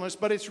unfruitfulness,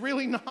 but it's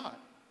really not.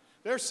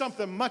 There's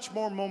something much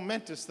more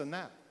momentous than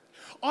that.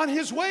 On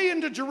his way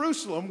into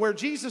Jerusalem, where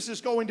Jesus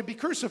is going to be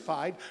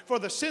crucified for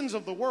the sins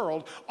of the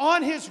world,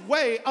 on his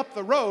way up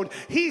the road,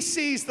 he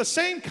sees the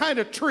same kind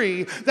of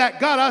tree that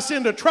got us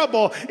into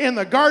trouble in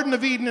the Garden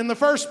of Eden in the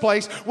first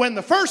place when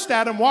the first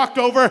Adam walked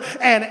over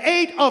and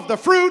ate of the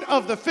fruit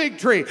of the fig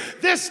tree.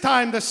 This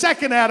time, the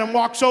second Adam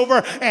walks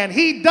over and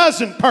he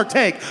doesn't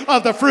partake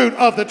of the fruit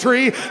of the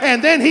tree,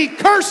 and then he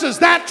curses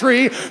that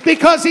tree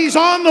because he's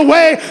on the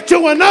way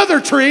to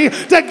another tree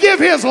to give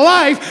his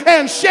life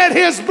and shed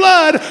his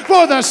blood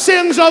for the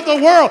sins of the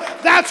world.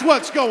 That's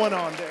what's going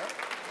on there.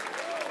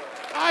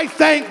 I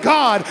thank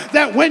God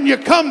that when you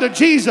come to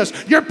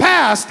Jesus, your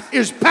past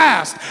is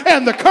past,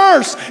 and the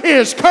curse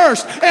is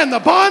cursed, and the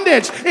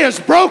bondage is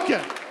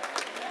broken.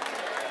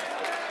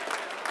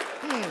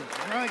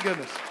 My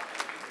goodness.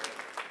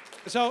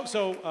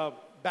 So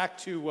back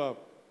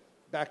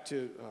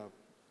to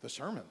the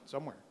sermon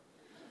somewhere.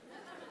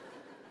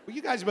 Well,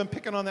 you guys have been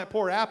picking on that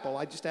poor apple.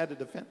 I just had to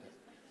defend it.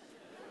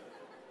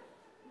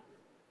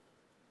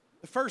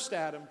 The first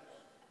Adam,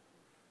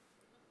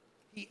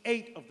 he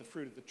ate of the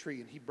fruit of the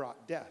tree and he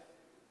brought death.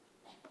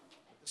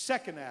 The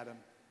second Adam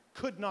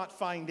could not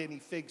find any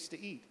figs to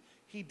eat.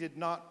 He did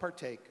not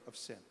partake of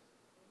sin.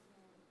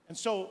 And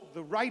so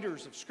the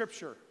writers of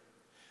Scripture,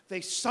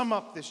 they sum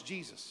up this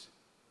Jesus.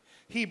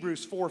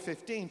 Hebrews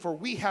 4:15, for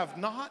we have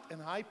not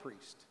an high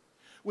priest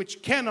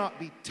which cannot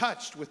be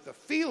touched with the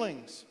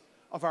feelings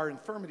of our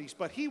infirmities,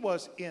 but he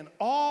was in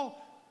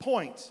all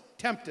points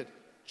tempted,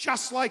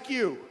 just like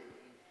you,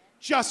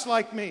 just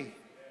like me.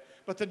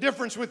 But the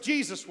difference with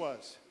Jesus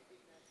was,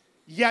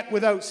 yet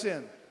without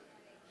sin.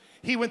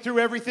 He went through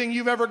everything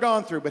you've ever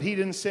gone through, but he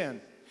didn't sin.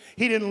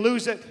 He didn't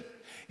lose it.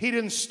 He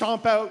didn't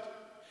stomp out.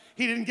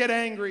 He didn't get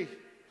angry.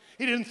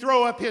 He didn't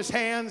throw up his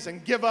hands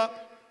and give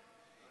up.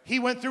 He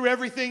went through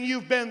everything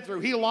you've been through.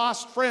 He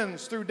lost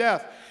friends through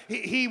death.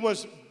 He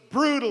was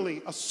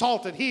brutally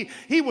assaulted.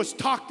 He was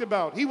talked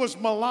about. He was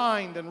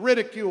maligned and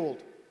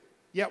ridiculed,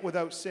 yet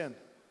without sin.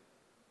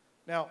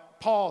 Now,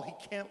 Paul, he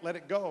can't let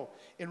it go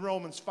in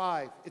Romans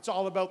 5. It's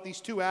all about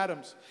these two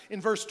Adams. In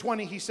verse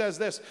 20, he says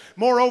this,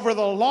 moreover,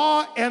 the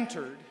law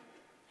entered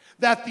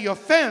that the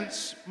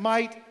offense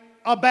might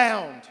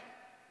abound.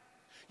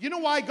 You know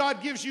why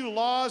God gives you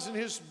laws in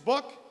his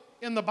book,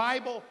 in the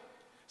Bible?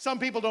 Some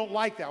people don't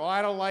like that. Well,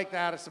 I don't like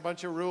that. It's a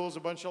bunch of rules,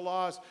 a bunch of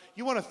laws.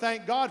 You want to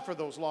thank God for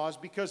those laws,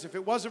 because if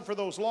it wasn't for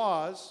those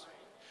laws,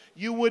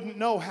 you wouldn't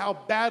know how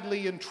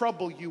badly in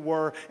trouble you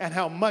were and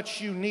how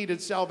much you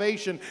needed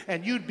salvation,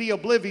 and you'd be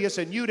oblivious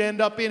and you'd end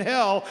up in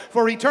hell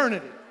for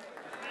eternity.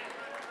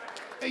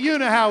 You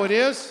know how it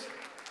is.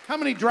 How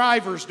many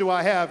drivers do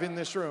I have in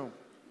this room?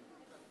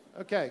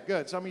 Okay,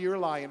 good. Some of you are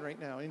lying right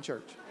now in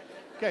church.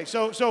 Okay,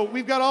 so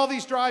we've got all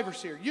these drivers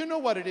here. You know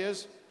what it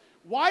is.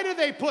 Why do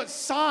they put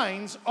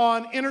signs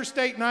on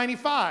Interstate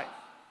 95?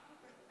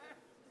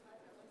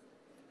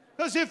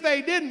 Because if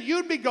they didn't,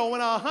 you'd be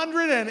going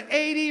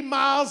 180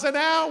 miles an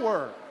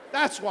hour.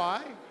 That's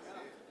why.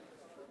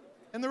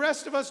 And the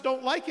rest of us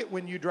don't like it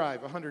when you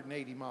drive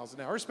 180 miles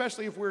an hour,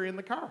 especially if we're in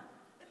the car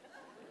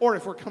or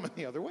if we're coming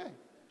the other way.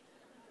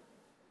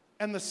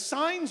 And the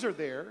signs are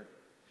there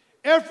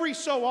every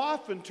so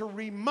often to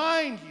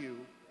remind you,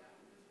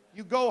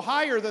 you go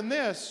higher than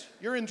this,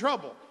 you're in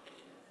trouble.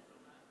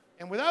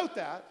 And without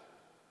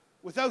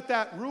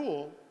that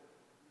rule,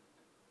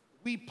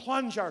 we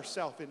plunge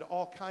ourselves into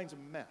all kinds of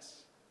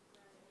mess.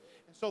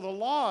 And so the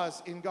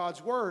laws in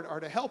God's Word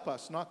are to help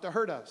us, not to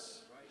hurt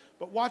us.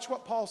 But watch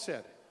what Paul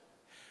said.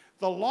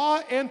 The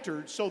law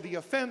entered so the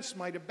offense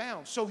might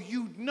abound. So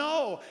you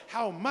know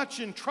how much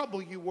in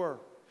trouble you were.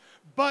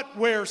 But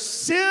where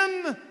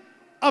sin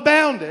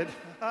abounded,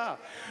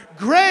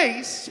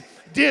 grace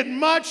did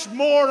much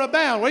more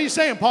abound. What are you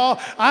saying, Paul?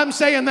 I'm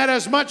saying that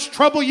as much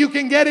trouble you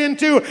can get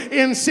into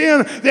in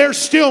sin, there's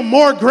still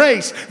more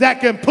grace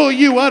that can pull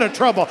you out of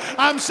trouble.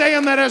 I'm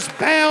saying that as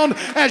bound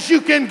as you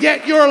can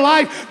get your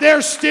life,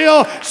 there's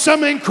still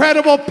some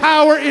incredible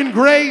power in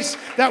grace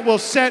that will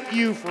set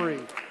you free.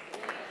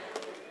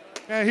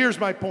 Now, here's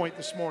my point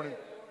this morning.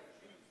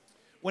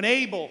 When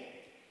Abel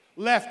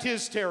left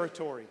his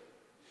territory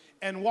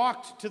and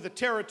walked to the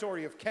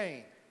territory of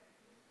Cain,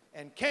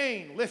 and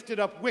Cain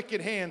lifted up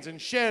wicked hands and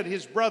shed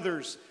his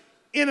brother's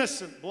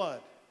innocent blood.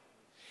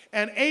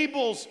 And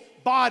Abel's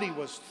body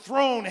was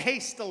thrown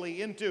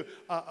hastily into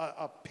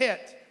a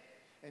pit.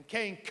 And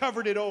Cain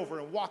covered it over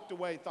and walked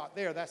away and thought,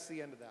 there, that's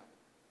the end of that.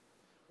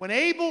 When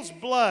Abel's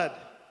blood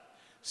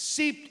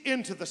seeped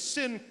into the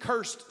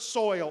sin-cursed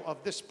soil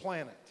of this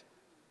planet,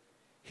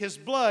 his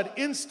blood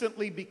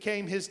instantly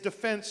became his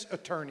defense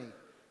attorney,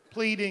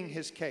 pleading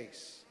his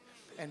case.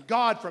 And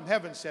God from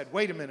heaven said,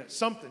 wait a minute,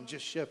 something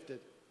just shifted.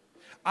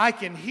 I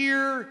can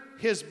hear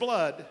his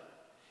blood,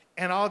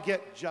 and I'll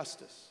get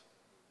justice.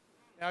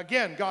 Now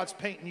again, God's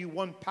painting you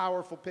one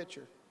powerful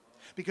picture.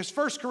 Because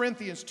 1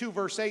 Corinthians 2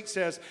 verse 8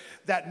 says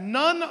that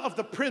none of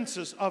the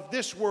princes of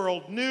this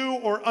world knew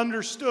or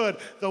understood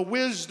the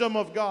wisdom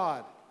of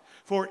God.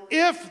 For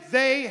if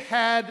they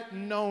had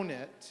known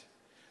it,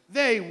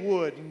 they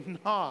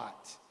would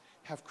not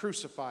have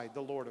crucified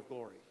the Lord of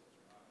glory.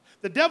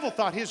 The devil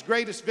thought his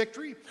greatest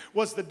victory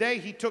was the day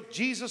he took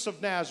Jesus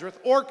of Nazareth,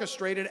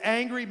 orchestrated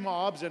angry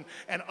mobs and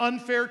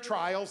unfair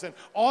trials and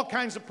all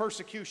kinds of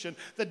persecution.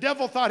 The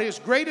devil thought his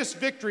greatest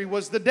victory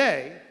was the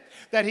day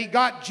that he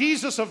got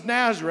Jesus of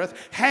Nazareth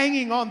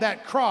hanging on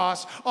that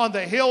cross on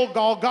the hill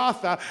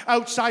Golgotha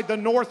outside the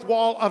north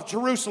wall of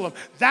Jerusalem.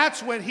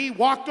 That's when he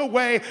walked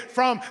away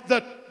from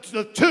the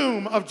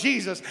tomb of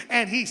Jesus,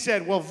 and he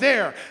said, well,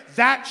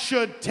 that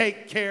should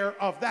take care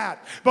of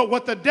that. But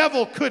what the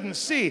devil couldn't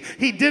see,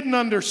 he didn't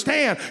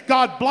understand.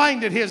 God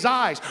blinded his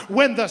eyes.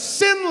 When the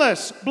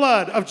sinless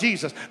blood of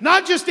Jesus,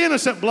 not just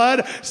innocent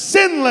blood,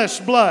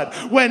 sinless blood,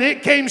 when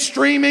it came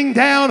streaming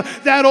down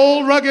that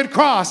old rugged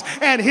cross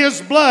and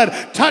his blood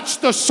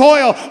touched the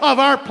soil of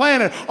our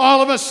planet,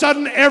 all of a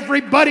sudden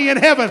everybody in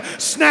heaven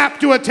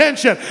snapped to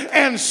attention,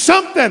 and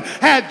something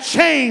had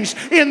changed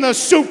in the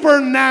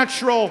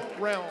supernatural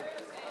realm.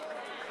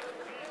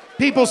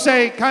 People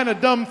say kind of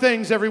dumb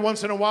things every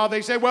once in a while.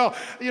 They say, well,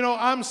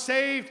 I'm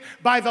saved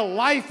by the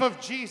life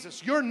of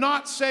Jesus. You're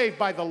not saved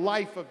by the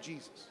life of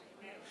Jesus.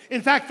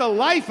 In fact, the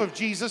life of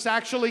Jesus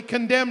actually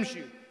condemns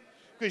you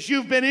because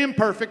you've been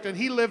imperfect and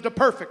he lived a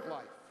perfect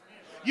life.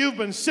 You've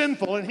been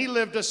sinful and he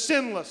lived a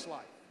sinless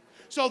life.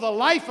 So the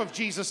life of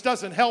Jesus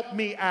doesn't help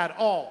me at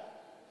all.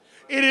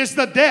 It is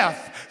the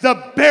death,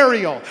 the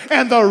burial,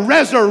 and the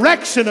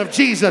resurrection of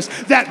Jesus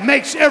that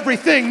makes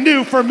everything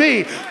new for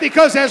me.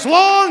 Because as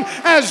long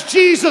as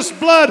Jesus'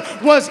 blood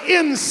was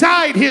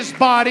inside his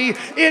body,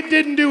 it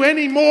didn't do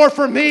any more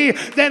for me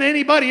than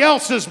anybody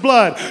else's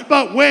blood.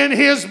 But when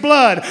his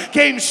blood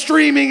came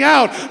streaming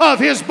out of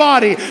his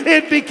body,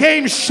 it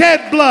became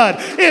shed blood.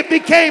 It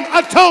became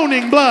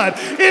atoning blood.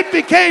 It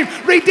became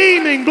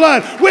redeeming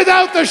blood.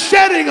 Without the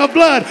shedding of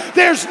blood,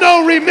 there's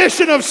no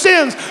remission of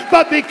sins.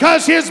 But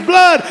because his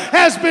blood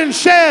has been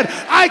shed,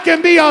 I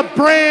can be a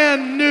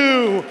brand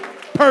new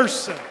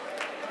person.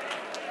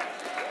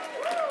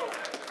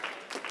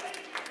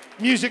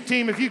 Music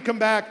team, if you come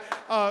back,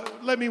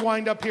 let me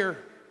wind up here.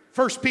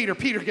 1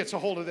 Peter gets a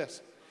hold of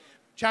this.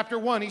 Chapter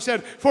 1, he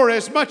said, for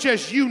as much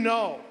as you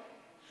know,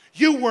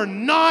 you were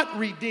not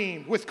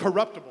redeemed with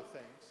corruptible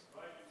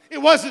things. It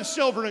wasn't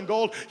silver and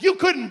gold. You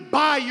couldn't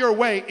buy your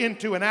way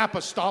into an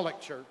apostolic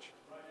church.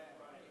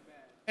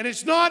 And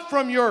it's not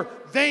from your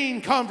vain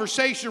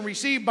conversation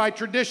received by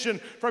tradition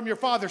from your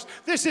fathers.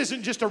 This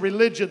isn't just a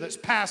religion that's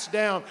passed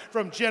down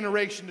from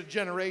generation to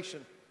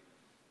generation.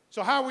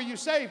 So how were you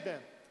saved then?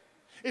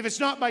 If it's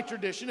not by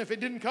tradition, if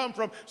it didn't come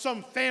from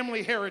some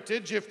family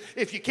heritage,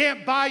 if you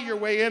can't buy your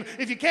way in,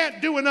 if you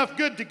can't do enough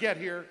good to get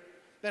here,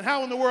 then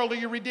how in the world are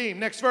you redeemed?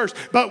 Next verse.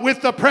 But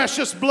with the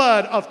precious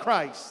blood of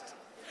Christ,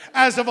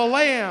 as of a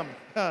lamb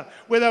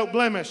without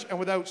blemish and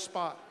without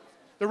spot.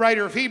 The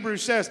writer of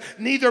Hebrews says,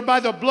 neither by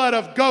the blood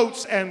of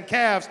goats and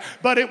calves,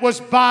 but it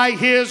was by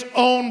his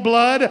own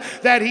blood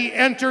that he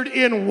entered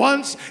in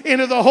once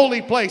into the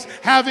holy place,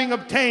 having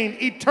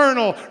obtained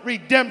eternal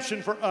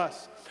redemption for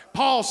us.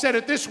 Paul said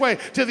it this way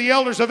to the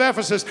elders of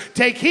Ephesus,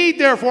 take heed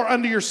therefore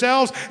unto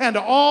yourselves and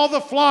to all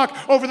the flock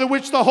over the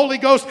which the Holy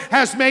Ghost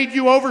has made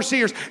you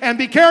overseers. And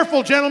be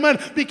careful, gentlemen,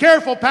 be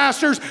careful,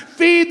 pastors,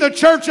 feed the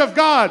church of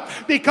God,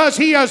 because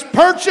he has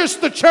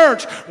purchased the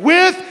church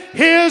with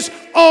his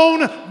own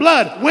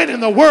blood. When in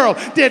the world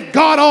did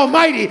God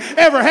Almighty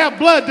ever have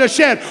blood to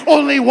shed?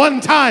 Only one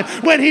time,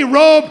 when he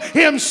robed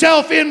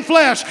himself in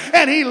flesh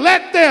and he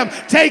let them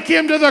take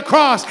him to the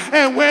cross.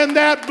 And when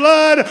that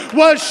blood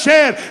was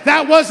shed,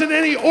 that wasn't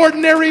any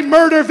ordinary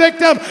murder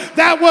victim.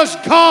 That was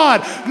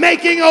God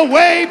making a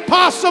way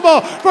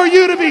possible for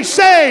you to be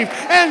saved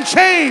and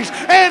changed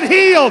and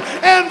healed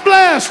and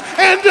blessed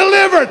and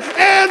delivered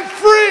and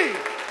free.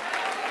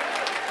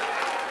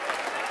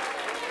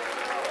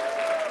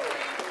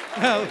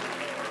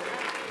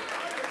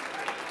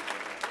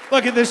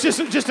 Look at this,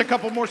 just a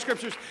couple more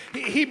scriptures.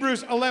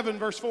 Hebrews 11,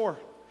 verse 4.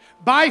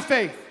 By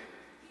faith,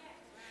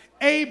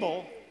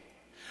 Abel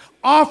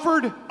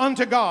offered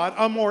unto God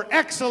a more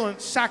excellent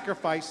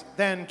sacrifice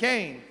than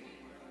Cain,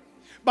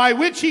 by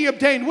which he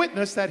obtained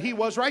witness that he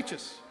was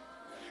righteous,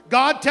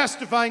 God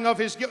testifying of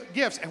his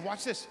gifts. And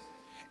watch this.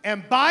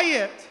 And by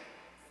it,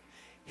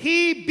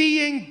 he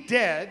being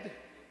dead,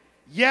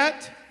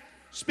 yet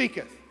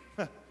speaketh.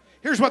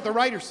 Here's what the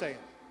writer's saying.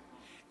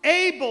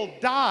 Abel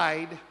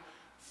died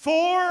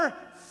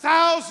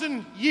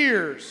 4,000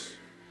 years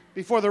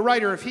before the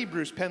writer of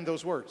Hebrews penned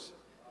those words.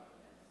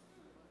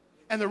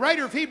 And the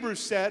writer of Hebrews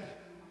said,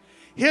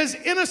 his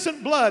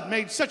innocent blood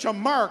made such a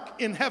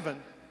mark in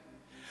heaven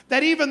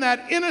that even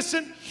that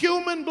innocent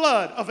human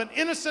blood of an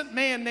innocent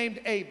man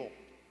named Abel,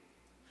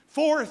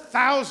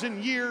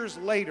 4,000 years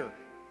later,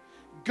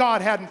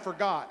 God hadn't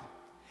forgot.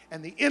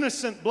 And the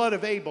innocent blood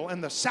of Abel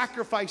and the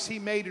sacrifice he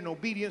made in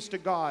obedience to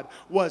God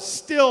was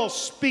still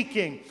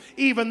speaking,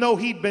 even though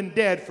he'd been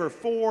dead for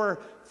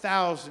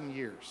 4,000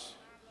 years.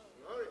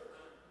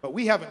 But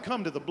we haven't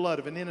come to the blood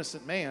of an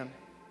innocent man.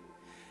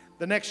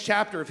 The next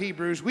chapter of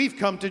Hebrews, we've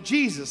come to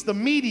Jesus, the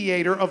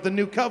mediator of the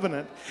new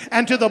covenant,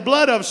 and to the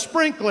blood of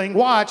sprinkling,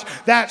 watch,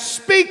 that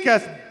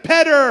speaketh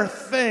better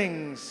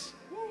things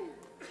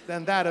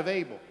than that of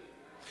Abel.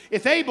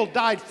 If Abel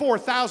died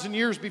 4,000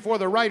 years before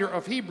the writer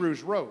of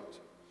Hebrews wrote,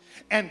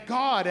 and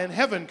God and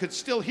heaven could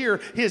still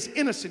hear his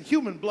innocent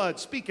human blood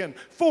speaking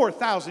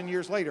 4,000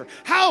 years later,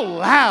 how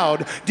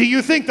loud do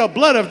you think the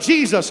blood of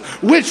Jesus,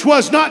 which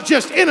was not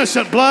just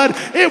innocent blood,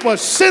 it was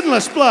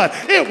sinless blood,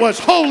 it was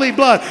holy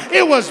blood,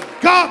 it was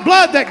God,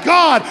 blood that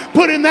God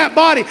put in that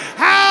body,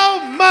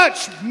 how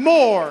much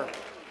more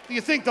do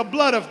you think the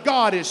blood of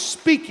God is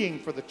speaking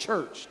for the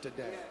church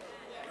today?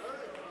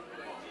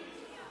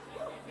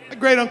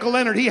 Great Uncle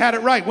Leonard, he had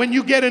it right. When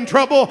you get in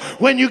trouble,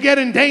 when you get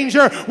in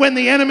danger, when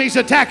the enemy's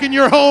attacking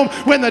your home,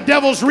 when the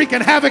devil's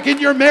wreaking havoc in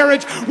your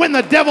marriage, when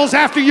the devil's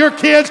after your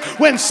kids,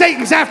 when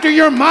Satan's after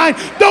your mind,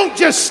 don't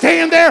just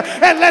stand there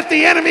and let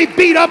the enemy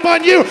beat up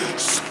on you.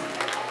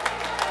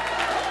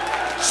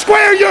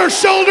 Square your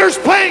shoulders,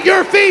 plant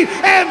your feet,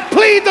 and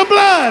plead the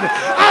blood.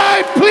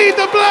 I plead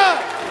the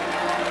blood.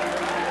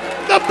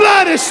 The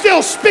blood is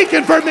still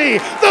speaking for me.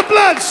 The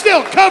blood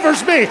still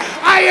covers me.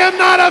 I am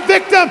not a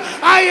victim.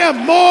 I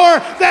am more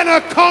than a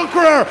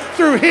conqueror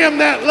through him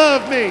that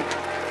loved me.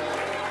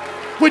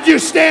 Would you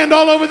stand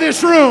all over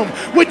this room?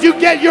 Would you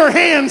get your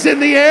hands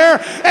in the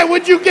air? And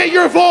would you get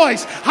your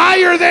voice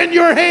higher than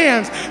your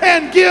hands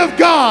and give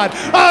God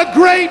a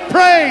great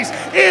praise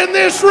in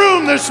this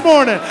room this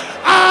morning?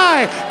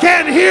 I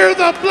can hear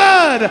the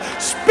blood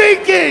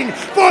speaking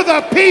for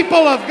the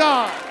people of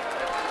God.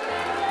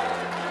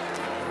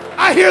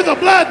 I hear the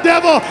blood,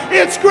 devil.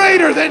 It's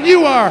greater than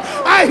you are.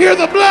 I hear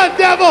the blood,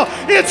 devil.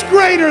 It's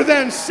greater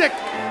than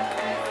sickness.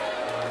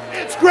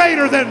 It's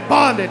greater than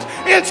bondage.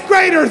 It's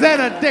greater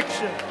than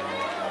addiction.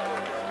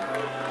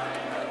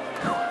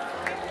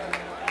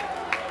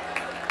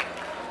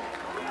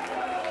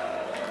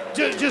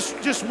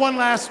 Just one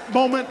last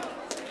moment,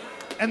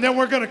 and then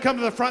we're going to come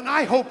to the front. And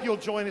I hope you'll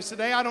join us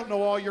today. I don't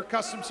know all your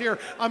customs here.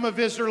 I'm a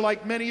visitor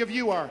like many of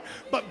you are.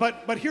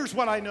 But here's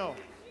what I know.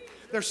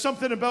 There's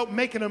something about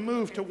making a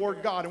move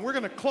toward God. And we're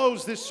going to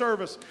close this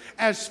service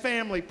as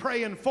family,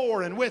 praying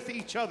for and with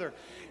each other.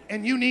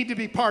 And you need to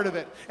be part of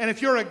it. And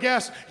if you're a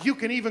guest, you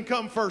can even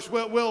come first.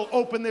 We'll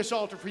open this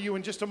altar for you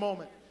in just a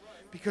moment.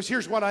 Because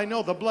here's what I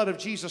know. The blood of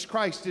Jesus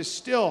Christ is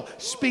still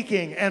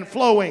speaking and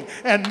flowing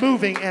and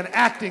moving and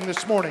acting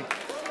this morning.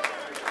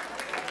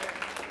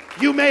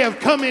 You may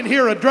have come in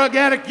here a drug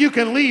addict, you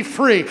can leave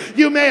free.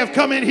 You may have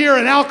come in here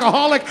an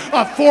alcoholic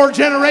of 4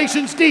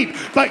 generations deep,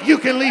 but you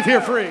can leave here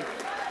free.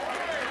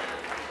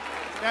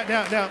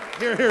 Now,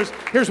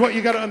 here's what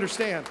you got to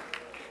understand.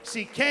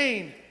 See,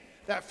 Cain,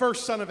 that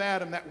first son of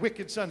Adam, that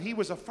wicked son, he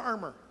was a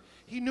farmer.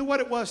 He knew what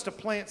it was to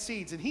plant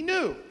seeds. And he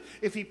knew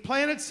if he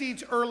planted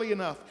seeds early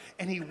enough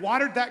and he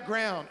watered that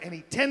ground and he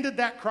tended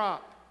that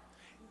crop,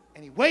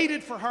 And he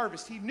waited for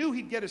harvest. He knew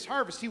he'd get his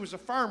harvest. He was a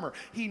farmer.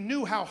 He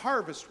knew how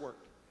harvest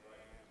worked.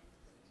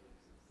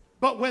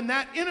 But when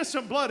that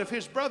innocent blood of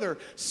his brother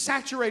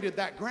saturated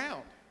that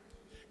ground,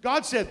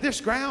 God said,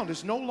 this ground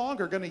is no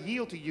longer going to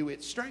yield to you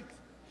its strength.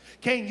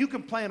 Cain, you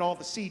can plant all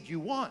the seed you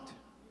want.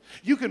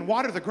 You can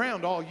water the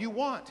ground all you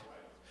want.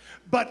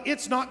 But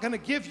it's not going to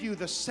give you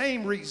the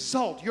same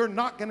result. You're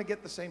not going to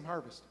get the same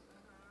harvest.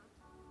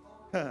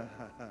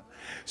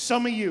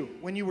 Some of you,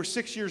 when you were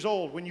 6 years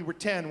old, when you were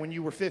 10, when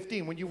you were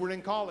 15, when you were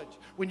in college,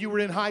 when you were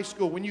in high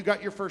school, when you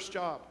got your first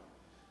job,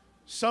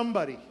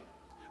 somebody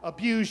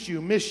abused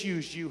you,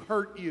 misused you,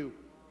 hurt you.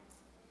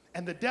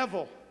 And the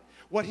devil,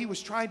 what he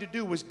was trying to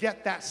do was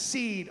get that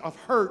seed of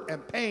hurt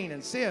and pain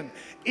and sin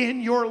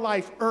in your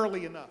life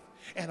early enough.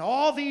 And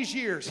all these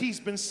years, he's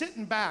been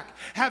sitting back,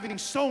 having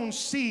sown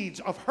seeds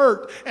of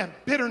hurt and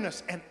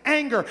bitterness and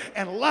anger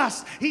and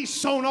lust. He's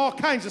sown all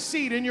kinds of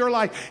seed in your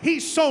life.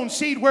 He's sown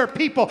seed where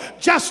people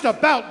just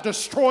about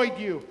destroyed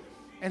you.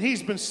 And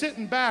he's been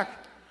sitting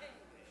back,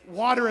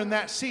 watering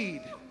that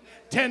seed,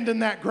 tending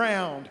that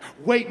ground,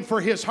 waiting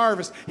for his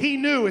harvest. He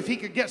knew if he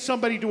could get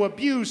somebody to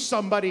abuse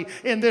somebody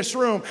in this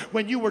room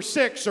when you were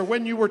 6 or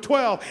when you were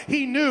 12,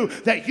 he knew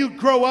that you'd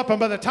grow up,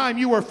 and by the time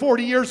you were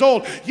 40 years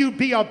old, you'd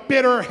be a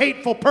bitter,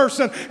 hateful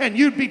person and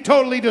you'd be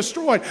totally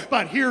destroyed.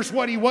 But here's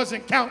what he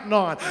wasn't counting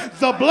on.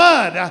 The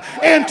blood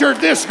entered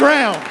this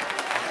ground.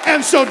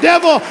 And so,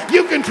 devil,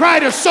 you can try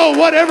to sow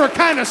whatever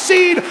kind of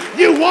seed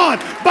you want,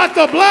 but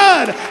the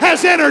blood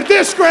has entered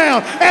this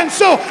ground. And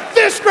so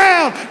this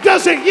ground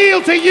doesn't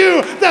yield to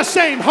you the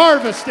same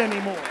harvest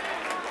anymore.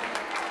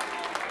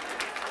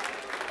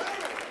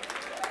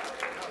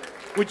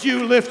 Would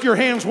you lift your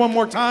hands one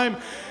more time?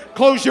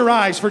 Close your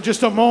eyes for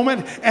just a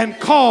moment and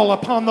call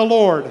upon the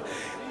Lord.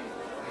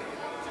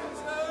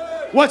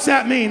 What's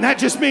that mean? That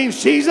just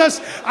means,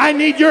 Jesus, I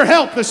need your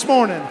help this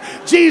morning.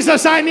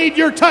 Jesus, I need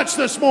your touch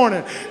this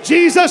morning.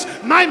 Jesus,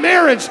 my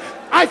marriage,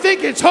 I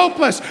think it's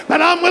hopeless,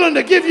 but I'm willing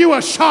to give you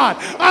a shot.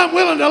 I'm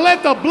willing to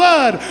let the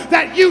blood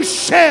that you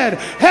shed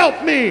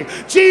help me.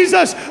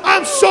 Jesus,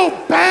 I'm so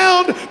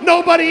bound,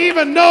 nobody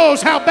even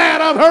knows how bad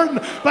I'm hurting,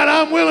 but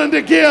I'm willing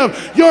to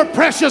give your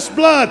precious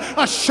blood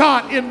a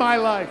shot in my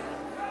life.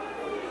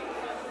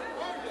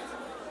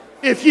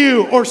 If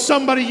you or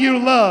somebody you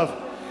love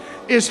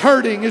is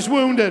hurting, is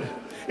wounded,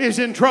 is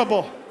in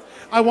trouble,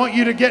 I want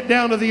you to get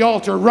down to the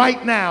altar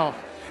right now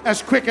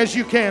as quick as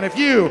you can. If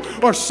you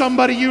or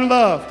somebody you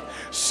love,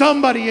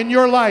 somebody in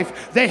your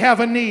life, they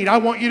have a need, I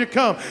want you to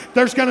come.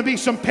 There's going to be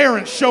some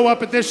parents show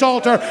up at this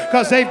altar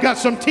because they've got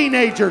some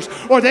teenagers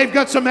or they've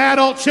got some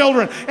adult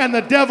children, and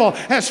the devil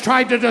has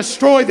tried to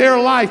destroy their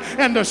life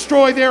and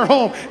destroy their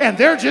home, and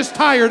they're just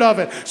tired of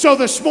it. So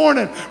this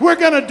morning, we're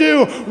going to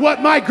do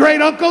what my great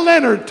Uncle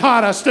Leonard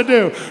taught us to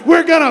do.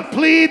 We're going to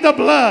plead the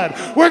blood.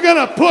 We're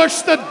going to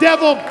push the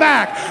devil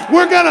back.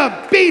 We're going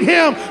to beat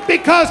him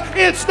because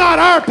it's not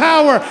our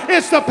power,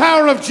 it's the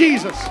power of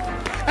Jesus.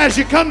 As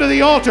you come to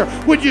the altar,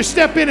 would you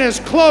step in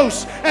as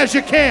close as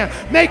you can?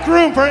 Make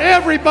room for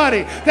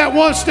everybody that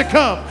wants to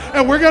come.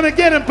 And we're going to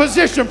get in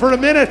position for a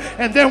minute,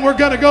 and then we're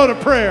going to go to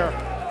prayer.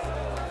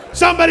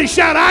 Somebody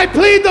shout, I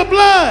plead the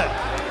blood.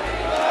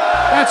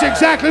 That's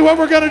exactly what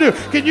we're going to do.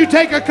 Can you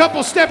take a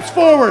couple steps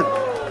forward?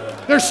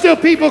 There's still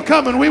people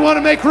coming. We want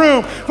to make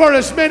room for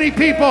as many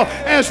people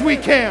as we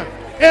can.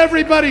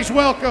 Everybody's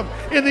welcome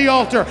in the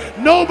altar.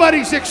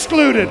 Nobody's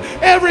excluded.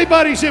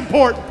 Everybody's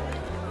important.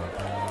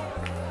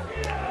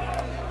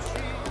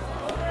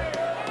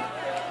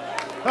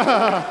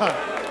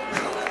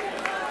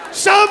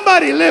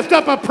 Somebody lift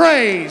up a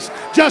praise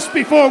just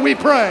before we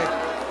pray.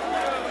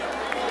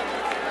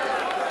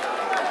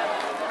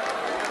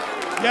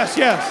 Yes,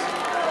 yes.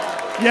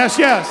 Yes,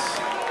 yes.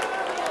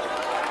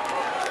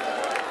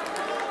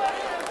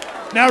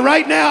 Now,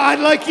 right now, I'd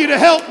like you to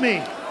help me.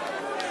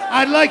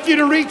 I'd like you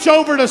to reach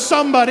over to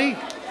somebody,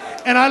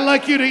 and I'd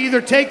like you to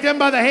either take them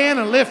by the hand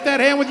and lift that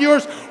hand with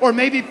yours, or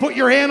maybe put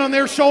your hand on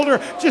their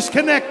shoulder. Just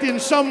connect in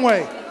some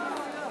way.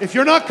 If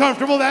you're not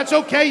comfortable, that's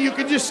okay. You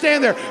can just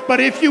stand there.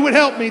 But if you would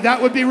help me,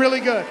 that would be really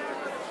good.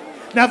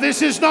 Now,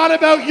 this is not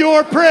about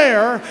your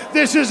prayer.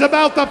 This is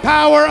about the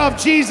power of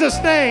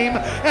Jesus' name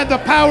and the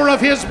power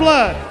of his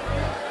blood.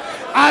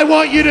 I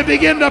want you to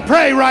begin to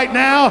pray right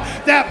now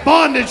that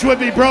bondage would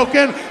be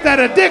broken,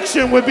 that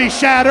addiction would be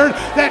shattered,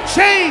 that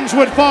chains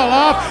would fall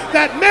off,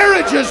 that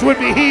marriages would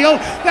be healed,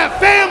 that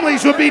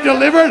families would be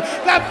delivered,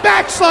 that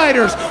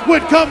backsliders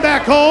would come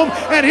back home.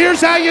 And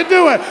here's how you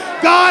do it.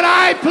 God,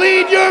 I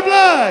plead your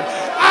blood.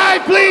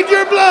 I plead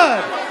your blood.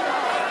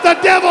 The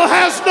devil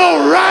has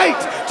no right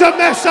to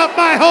mess up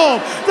my home.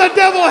 The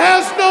devil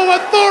has no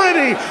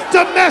authority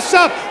to mess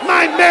up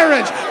my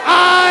marriage.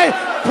 I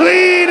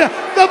plead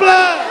the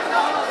blood.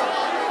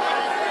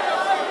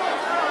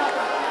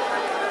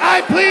 I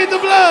plead the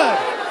blood.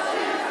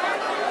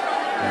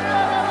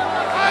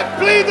 I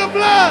plead the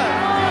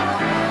blood.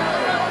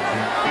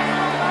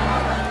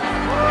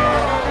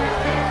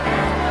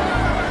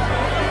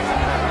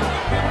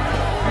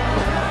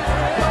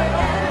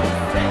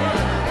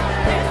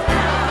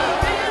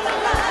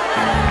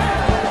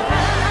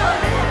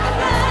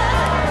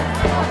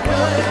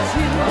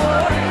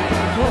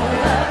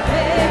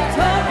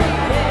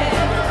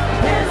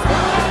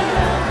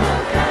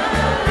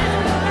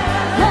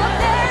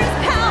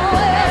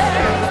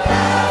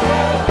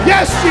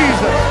 Yes,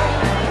 Jesus.